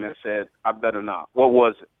something that said, "I better not." What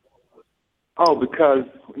was it? Oh, because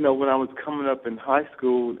when I was coming up in high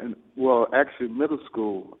school, and actually middle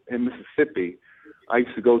school in Mississippi, I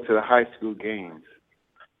used to go to the high school games.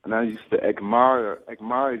 And I used to admire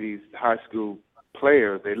these high school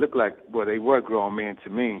players. They looked like, they were grown men to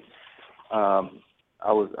me. I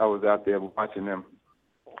was out there watching them,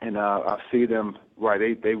 and I see them.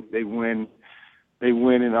 Right, they win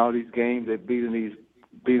in all these games. They're beating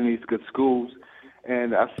these good schools,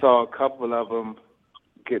 and I saw a couple of them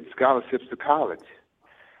get scholarships to college.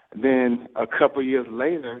 And then a couple years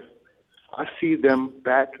later, I see them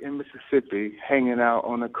back in Mississippi hanging out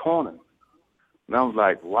on the corner. And I was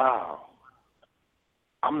like, wow,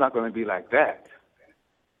 I'm not going to be like that.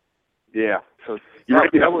 Yeah. So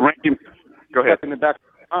that was go ahead. in the back of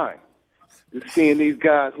my mind. Just seeing these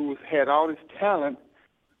guys who had all this talent,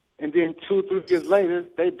 and then 2 or 3 years later,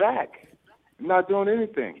 they back, not doing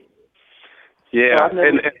anything. Yeah. So I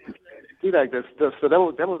never do like that stuff. So that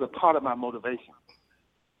was a part of my motivation.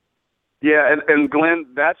 Yeah, and Glenn,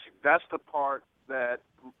 that's the part that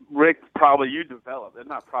Rick probably you developed. And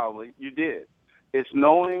not probably, you did. It's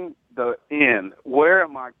knowing the end. Where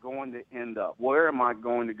am I going to end up? Where am I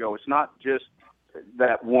going to go? It's not just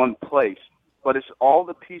that one place, but it's all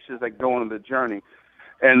the pieces that go on the journey.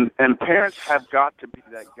 And parents have got to be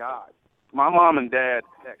that guide. My mom and dad,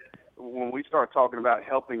 heck, when we started talking about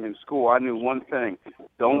helping in school, I knew one thing: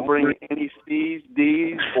 don't bring any C's,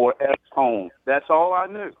 D's, or F's home. That's all I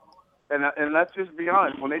knew. And let's just be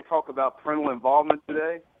honest, when they talk about parental involvement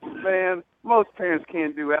today, man, most parents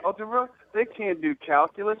can't do algebra. They can't do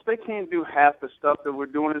calculus. They can't do half the stuff that we're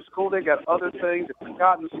doing in school. They got other things,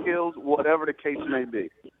 forgotten skills, whatever the case may be.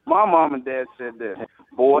 My mom and dad said this: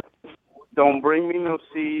 "Boy, don't bring me no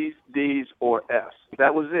C's, D's, or F's."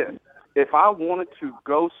 That was it. If I wanted to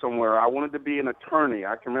go somewhere, I wanted to be an attorney.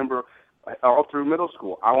 I can remember all through middle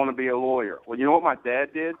school, I want to be a lawyer. Well, you know what my dad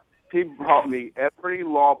did? He brought me every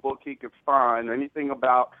law book he could find, anything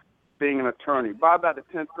about being an attorney. By about the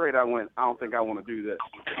 10th grade, I went, I don't think I want to do this.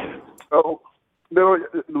 So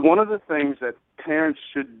one of the things that parents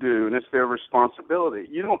should do, and it's their responsibility,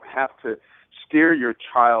 you don't have to steer your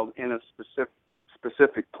child in a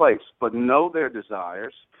specific place, but know their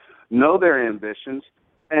desires, know their ambitions,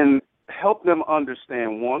 and help them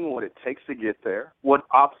understand, one, what it takes to get there, what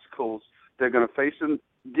obstacles they're going to face, and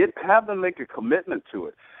have them make a commitment to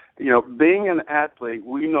it. Being an athlete,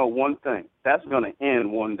 we know one thing: that's going to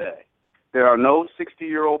end one day. There are no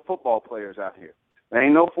 60-year-old football players out here. There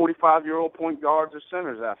ain't no 45-year-old point guards or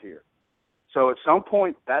centers out here. So at some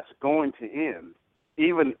point, that's going to end,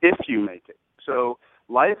 even if you make it. So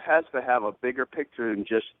life has to have a bigger picture than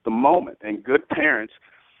just the moment. And good parents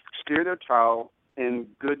steer their child in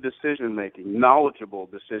good decision-making, knowledgeable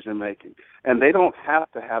decision-making. And they don't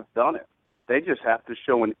have to have done it. They just have to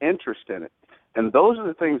show an interest in it. And those are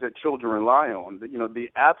the things that children rely on. The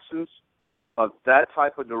absence of that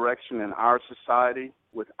type of direction in our society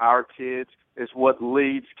with our kids is what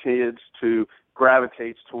leads kids to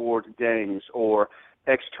gravitate towards gangs or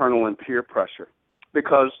external and peer pressure,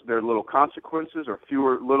 because there are little consequences or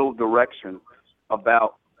fewer little direction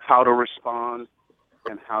about how to respond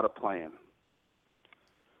and how to plan.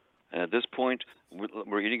 And at this point,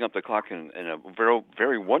 we're eating up the clock in a very,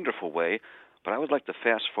 very wonderful way, but I would like to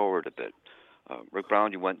fast forward a bit. Rick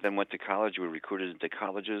Brown, you went to college, you were recruited into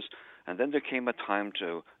colleges, and then there came a time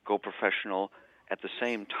to go professional. At the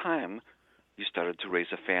same time, you started to raise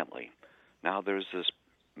a family. Now there's this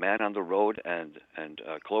man on the road, and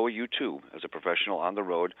Chloe, you too, as a professional on the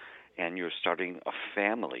road, and you're starting a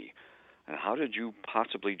family. And how did you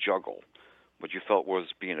possibly juggle what you felt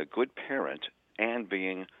was being a good parent and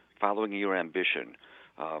being following your ambition?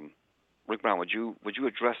 Rick Brown, would you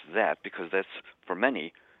address that, because that's for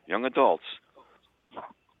many young adults,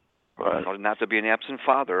 Right. how not to be an absent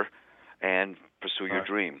father and pursue your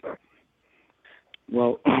dream.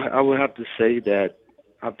 Well, I would have to say that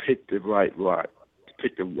I picked the right wife,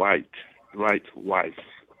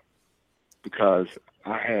 because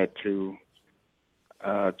I had to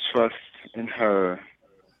trust in her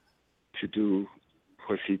to do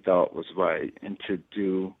what she thought was right, and to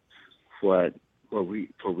do what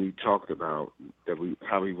we talked about,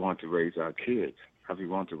 how we want to raise our kids, how we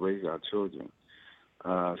want to raise our children.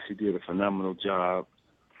 She did a phenomenal job.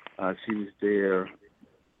 She was there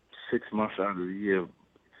 6 months out of the year,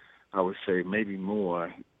 I would say maybe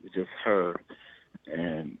more, just her,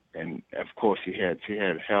 and of course she had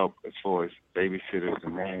help as far as babysitters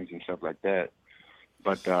and nannies and stuff like that.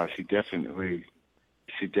 But she definitely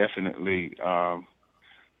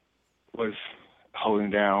was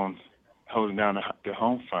holding down the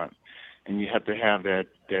home front, and you have to have that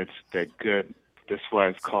good. That's why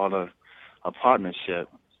it's called a partnership.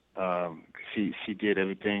 She did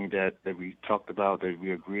everything that we talked about, that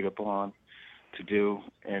we agreed upon to do,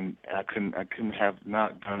 and I couldn't have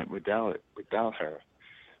not done it without her.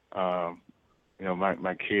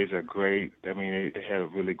 My kids are great. I mean, they had a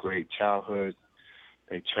really great childhood.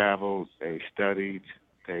 They traveled, they studied,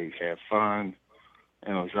 they had fun,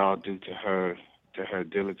 and it was all due to her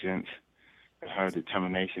diligence, and her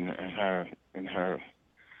determination, and her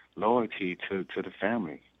loyalty to the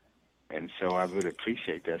family. And so I really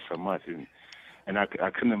appreciate that so much, and I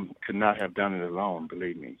could not have done it alone,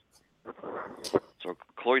 believe me. So,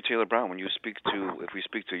 Chloe Taylor Brown, if we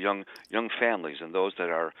speak to young families and those that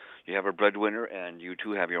you have a breadwinner and you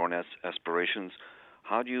too have your own aspirations,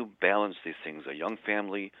 how do you balance these things? A young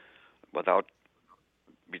family without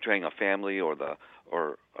betraying a family, or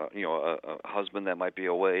a husband that might be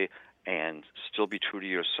away, and still be true to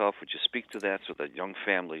yourself. Would you speak to that, so that young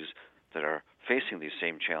families that are facing these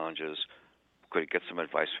same challenges could get some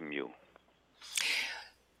advice from you?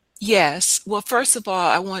 Yes. Well, first of all,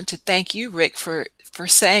 I want to thank you, Rick, for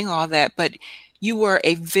saying all that. But you were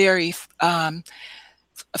a very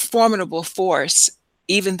formidable force,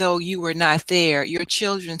 even though you were not there. Your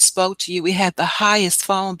children spoke to you. We had the highest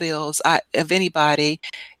phone bills of anybody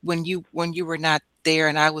when you were not there,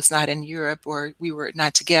 and I was not in Europe, or we were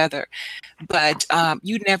not together. But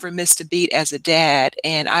you never missed a beat as a dad.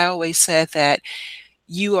 And I always said that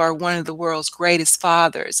you are one of the world's greatest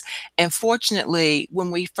fathers. And fortunately,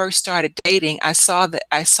 when we first started dating, I saw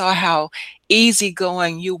how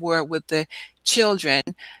easygoing you were with the children,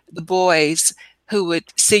 the boys who would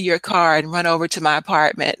see your car and run over to my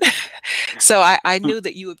apartment. So I knew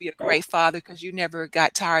that you would be a great father, because you never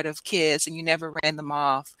got tired of kids and you never ran them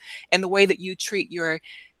off. And the way that you treated your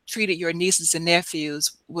nieces and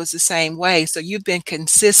nephews was the same way. So you've been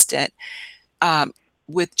consistent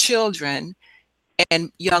with children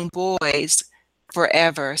and young boys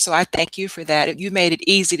forever. So I thank you for that. You made it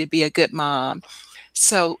easy to be a good mom.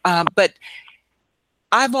 So, but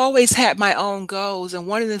I've always had my own goals. And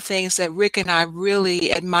one of the things that Rick and I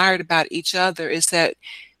really admired about each other is that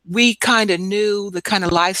we kind of knew the kind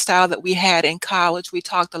of lifestyle that we had in college. We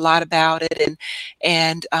talked a lot about it,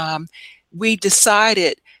 and we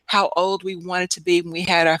decided how old we wanted to be when we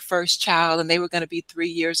had our first child, and they were going to be 3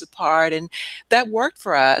 years apart, and that worked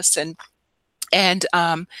for us. And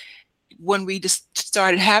when we just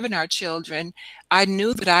started having our children, I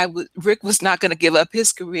knew that Rick was not going to give up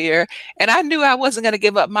his career, and I knew I wasn't going to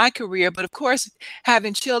give up my career. But of course,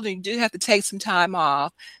 having children, you do have to take some time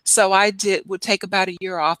off. So would take about a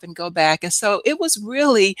year off and go back. And so it was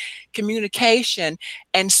really communication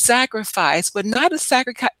and sacrifice, but not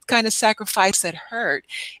a kind of sacrifice that hurt.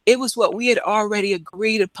 It was what we had already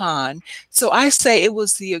agreed upon. So I say it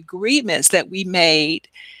was the agreements that we made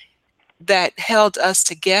that held us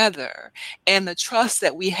together, and the trust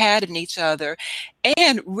that we had in each other.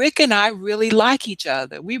 And Rick and I really like each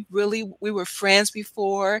other. We were friends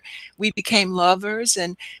before we became lovers,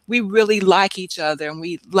 and we really like each other, and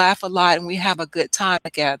we laugh a lot, and we have a good time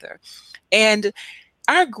together. And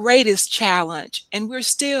our greatest challenge, and we're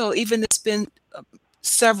still, even it's been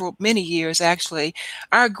many years actually,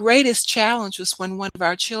 our greatest challenge was when one of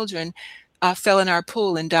our children fell in our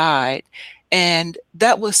pool and died. And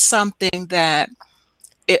that was something that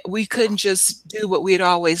we couldn't just do what we had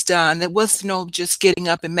always done. There was no just getting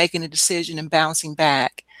up and making a decision and bouncing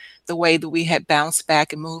back the way that we had bounced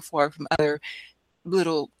back and moved forward from other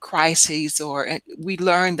little crises, or we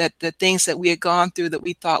learned that the things that we had gone through that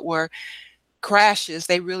we thought were crashes,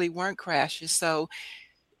 they really weren't crashes. So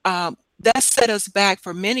that set us back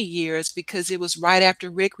for many years because it was right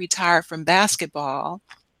after Rick retired from basketball.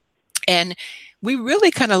 And we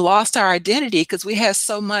really kind of lost our identity because we had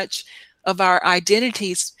so much of our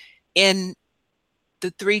identities in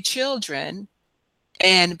the three children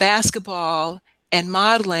and basketball and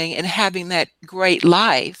modeling and having that great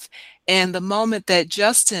life. And the moment that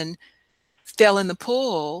Justin fell in the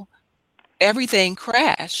pool, everything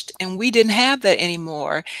crashed and we didn't have that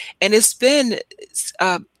anymore. And it's been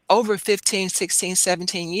over 15, 16,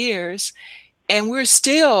 17 years, and we're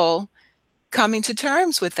still coming to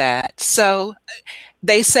terms with that. So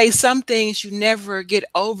they say some things you never get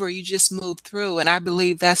over, you just move through. And I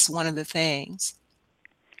believe that's one of the things.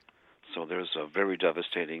 So there's a very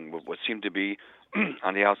devastating, what seemed to be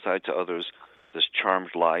on the outside to others, this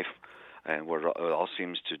charmed life, and where it all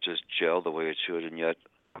seems to just gel the way it should, and yet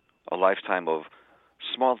a lifetime of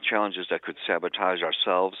small challenges that could sabotage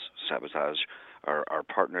ourselves, sabotage our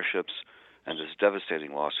partnerships, and this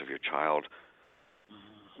devastating loss of your child.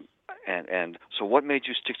 And so what made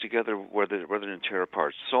you stick together rather than tear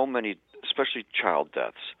apart? So many, especially child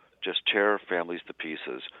deaths, just tear families to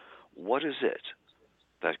pieces. What is it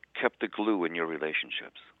that kept the glue in your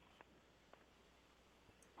relationships?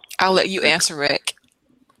 I'll let you answer, Rick.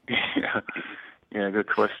 Yeah, good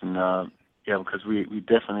question. Yeah, because we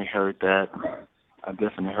definitely heard that. I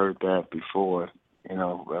definitely heard that before,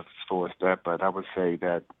 as far as that. But I would say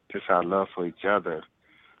that just our love for each other,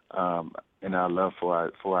 and our love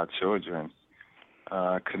for our children,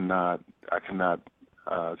 I cannot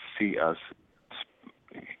see us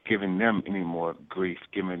giving them any more grief,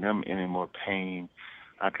 giving them any more pain.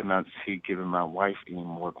 I cannot see giving my wife any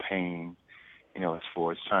more pain, as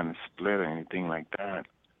far as trying to split or anything like that,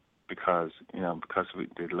 because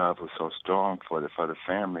the love was so strong for the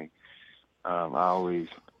family. I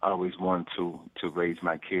always wanted to raise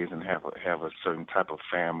my kids and have a certain type of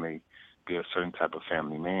family, be a certain type of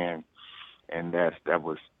family man, and that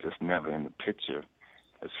was just never in the picture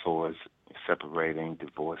as far as separating,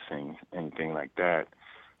 divorcing, anything like that.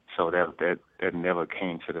 So that never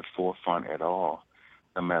came to the forefront at all.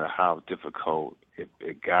 No matter how difficult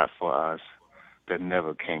it got for us, that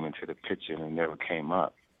never came into the picture and it never came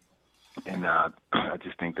up. And I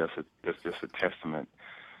just think that's just a testament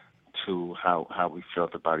to how we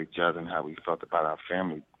felt about each other and how we felt about our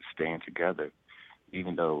family staying together,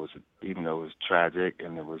 even though it was tragic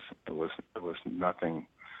and it was nothing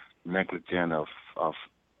negligent of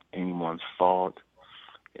anyone's fault.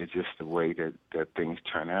 It's just the way that things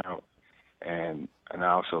turn out. And I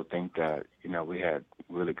also think that we had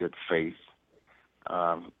really good faith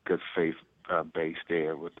base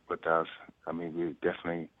there with us. I mean, we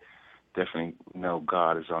definitely know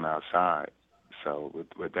God is on our side. So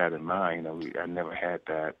with that in mind, I never had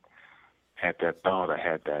that thought. I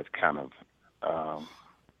had that kind of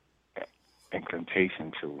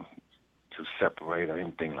incantation to separate or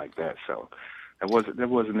anything like that. So there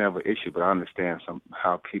wasn't never an issue. But I understand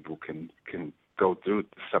how people can go through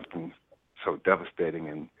something so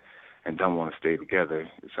devastating and don't want to stay together.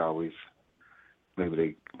 It's always maybe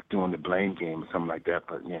they doing the blame game or something like that.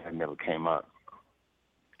 But yeah, it never came up.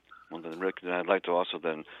 Well, then, Rick, I'd like to also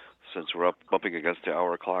then, since we're bumping against the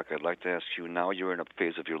hour clock, I'd like to ask you, now you're in a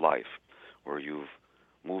phase of your life where you've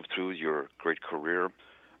moved through your great career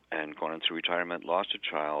and gone into retirement, lost a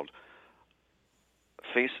child,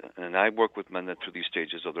 and I work with men that through these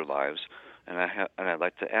stages of their lives, and I'd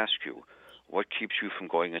like to ask you, what keeps you from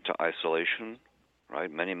going into isolation? Right?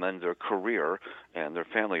 Many men, their career and their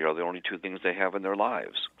family are the only two things they have in their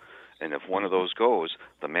lives. And if one of those goes,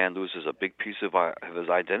 the man loses a big piece of his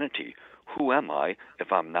identity. Who am I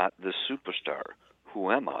if I'm not this superstar? Who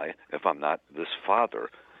am I if I'm not this father?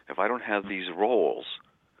 If I don't have these roles,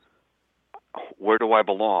 where do I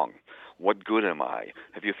belong? What good am I?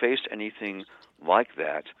 Have you faced anything like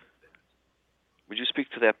that? Would you speak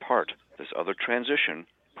to that part, this other transition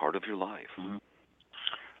part of your life? Mm-hmm.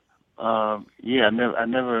 Yeah, I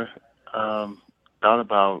never thought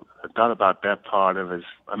about that part of it.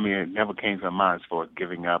 I mean, it never came to my mind as far as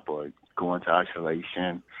giving up or going to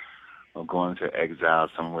isolation or going to exile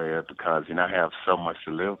somewhere, because I have so much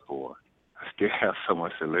to live for. I still have so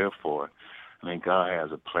much to live for. I mean, God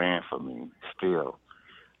has a plan for me still.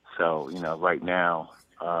 So right now,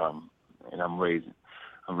 and I'm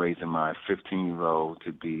raising my 15-year-old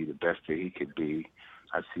to be the best that he could be.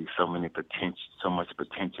 I see so much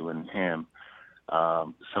potential in him.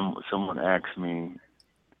 Someone asked me,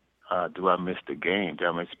 do I miss the game? Do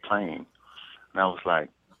I miss playing? And I was like,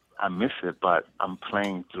 I miss it, but I'm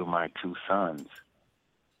playing through my two sons.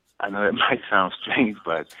 I know it might sound strange,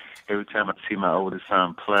 but every time I see my oldest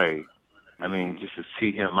son play, I mean, just to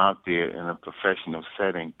see him out there in a professional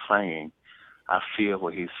setting playing, I feel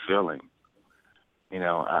what he's feeling. You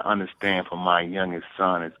know, I understand what my youngest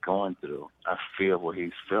son is going through. I feel what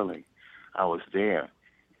he's feeling. I was there.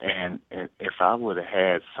 And if I would have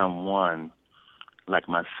had someone like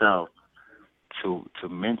myself to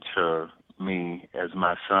mentor me as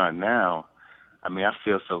my son now, I mean, I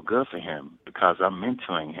feel so good for him because I'm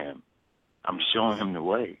mentoring him. I'm showing him the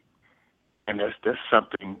way. And that's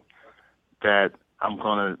something that I'm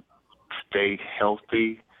going to stay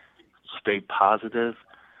healthy, stay positive,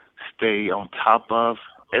 stay on top of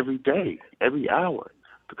every day, every hour,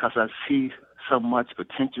 because I see so much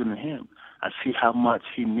potential in him. I see how much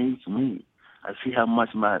he needs me. I see how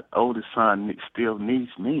much my oldest son still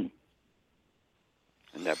needs me.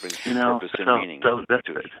 And that brings purpose and meaning. So that's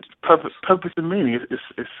purpose and meaning.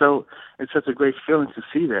 It's such a great feeling to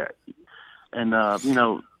see that. And you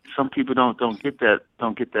know, some people don't get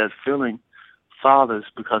that feeling. Fathers,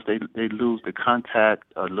 because they lose the contact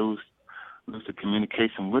or lose the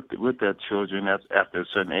communication with their children after a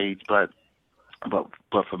certain age. But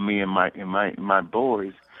for me and my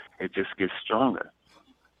boys, it just gets stronger.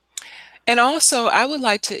 And also, I would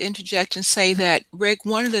like to interject and say that, Rick,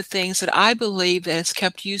 one of the things that I believe that has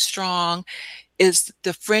kept you strong is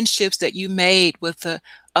the friendships that you made with the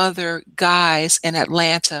other guys in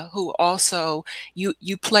Atlanta who also,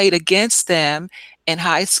 you played against them in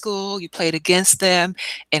high school, you played against them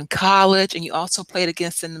in college, and you also played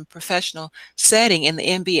against them in the professional setting in the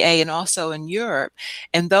NBA and also in Europe.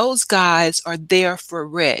 And those guys are there for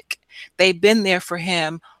Rick. They've been there for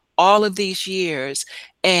him all of these years,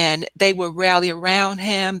 and they will rally around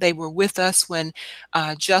him. They were with us when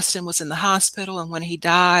Justin was in the hospital and when he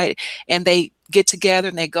died, and they get together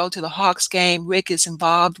and they go to the Hawks game. Rick is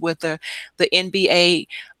involved with the NBA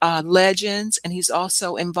legends, and he's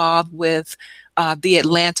also involved with the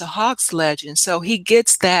Atlanta Hawks legends. So he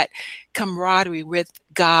gets that camaraderie with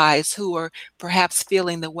guys who are perhaps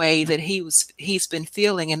feeling the way that he's been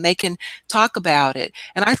feeling, and they can talk about it.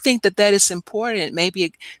 And I think that is important. Maybe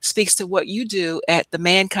it speaks to what you do at the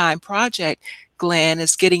Mankind Project, Glenn,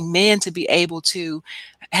 is getting men to be able to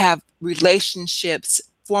have relationships,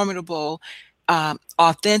 formidable,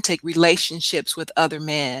 authentic relationships with other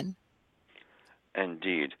men.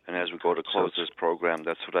 Indeed. And as we go to close this program,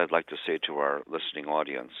 that's what I'd like to say to our listening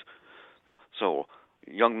audience. So,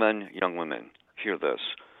 young men, young women, hear this.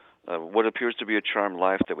 What appears to be a charmed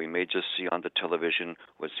life that we may just see on the television,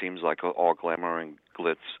 what seems like all glamour and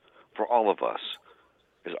glitz, for all of us,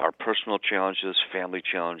 is our personal challenges, family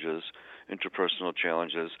challenges, interpersonal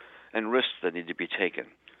challenges, and risks that need to be taken.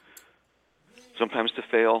 Sometimes to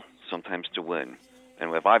fail, sometimes to win.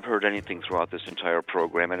 And if I've heard anything throughout this entire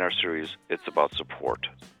program and our series, it's about support.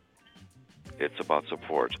 It's about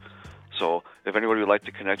support. So if anybody would like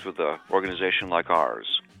to connect with an organization like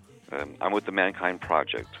ours, I'm with the Mankind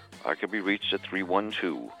Project. I can be reached at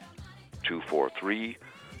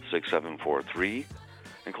 312-243-6743.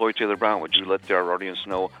 And Chloe Taylor Brown, would you let our audience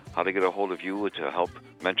know how to get a hold of you to help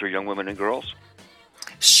mentor young women and girls?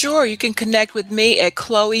 Sure, you can connect with me at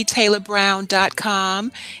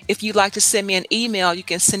chloetaylorbrown.com. If you'd like to send me an email, you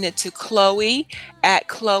can send it to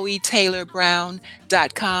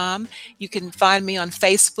chloe@chloetaylorbrown.com. You can find me on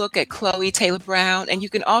Facebook at Chloe Taylor Brown, and you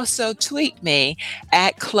can also tweet me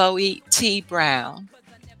at Chloe T. Brown.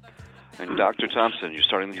 And Dr. Thompson, you're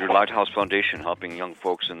starting your Lighthouse Foundation, helping young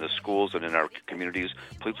folks in the schools and in our communities.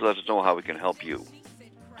 Please let us know how we can help you.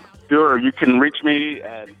 Sure. You can reach me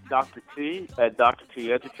at Dr. T at Dr.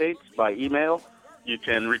 T Educates by email. You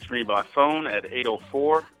can reach me by phone at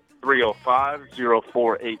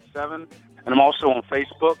 804-305-0487. And I'm also on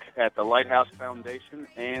Facebook at the Lighthouse Foundation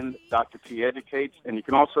and Dr. T Educates. And you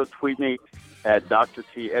can also tweet me at Dr.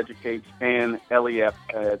 T Educates and LEF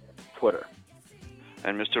at Twitter.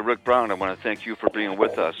 And Mr. Rick Brown, I want to thank you for being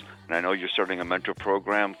with us. And I know you're starting a mentor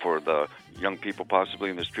program for the young people possibly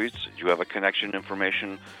in the streets. Do you have a connection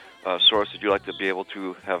information source that you'd like to be able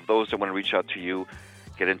to have those that want to reach out to you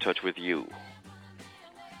get in touch with you?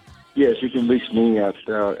 Yes, you can reach me on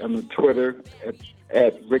the Twitter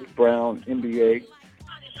at Rick Brown NBA,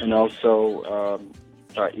 and also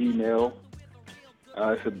our email.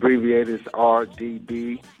 It's abbreviated as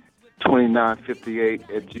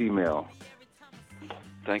rdb2958@gmail.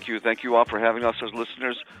 Thank you. Thank you all for having us as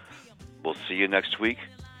listeners. We'll see you next week.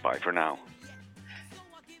 Bye for now.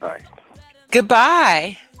 Bye.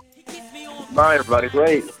 Goodbye. Bye, everybody.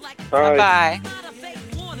 Great. Bye. Bye.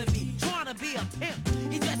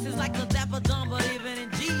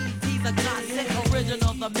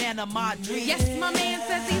 Original, the man of my dreams. Yes, my man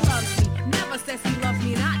says he loves me. Never says he loves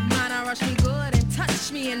me not.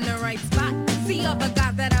 in the right spot. See other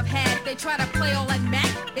guys that I've had, they try to play all that Mac.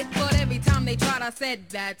 But every time they tried, I said,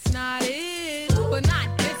 that's not it. But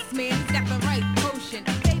not this man, he's got the right potion.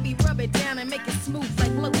 Baby, rub it down and make it smooth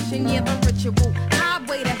like lotion. Yeah, the ritual,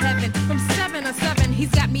 highway to heaven. From 7 to 7,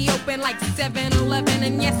 he's got me open like 7-Eleven.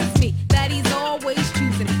 And yes, it's me that he's always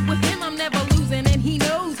choosing. With him, I'm never losing. And he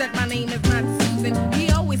knows that my name is not Susan. He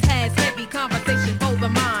always has heavy conversation for the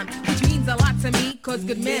mind, which means a lot to me, cause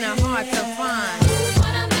good men are hard to find.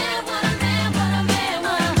 What a man, what a man, what a man,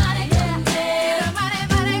 what a mighty good man. What a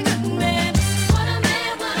mighty good man. What a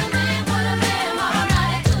man, what a man, what a man, what a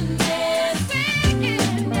mighty good man. Sing it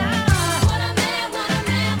now. What a man, what a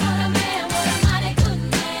man, what a man, what a mighty good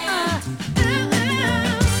man.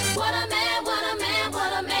 What a man, what a man,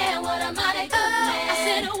 what a man, what a mighty good man. I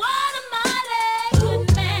said, what a mighty good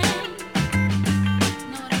man.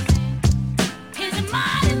 Know what I'm saying? He's a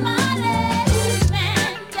mighty, mighty good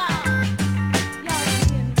man, y'all.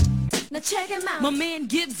 Now check him out. My man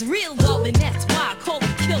gives real love, and that's why I call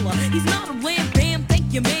him killer. He's not a wham bam,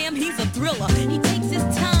 thank you ma'am, he's a thriller. He takes his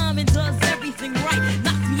time and does everything right.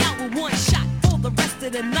 Knocks me out with one shot for the rest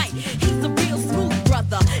of the night. He's a real smooth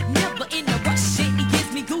brother, never in a rush. Shit, he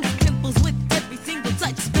gives me goose pimples with every single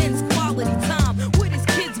touch. Spends quality time with his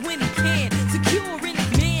kids when he can. Secure in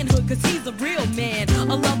his manhood, cause he's a real man.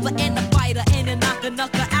 A lover and a fighter and a knocker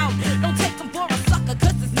out. Don't take him for a sucker,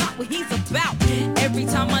 cause it's not what he's about. Every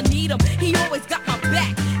time I need him, he always got my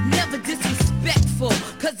back. Never disrespectful,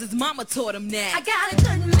 cause his mama taught him that. I got a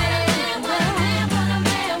good man. What a man, what a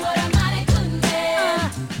man, what a mighty good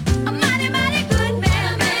man.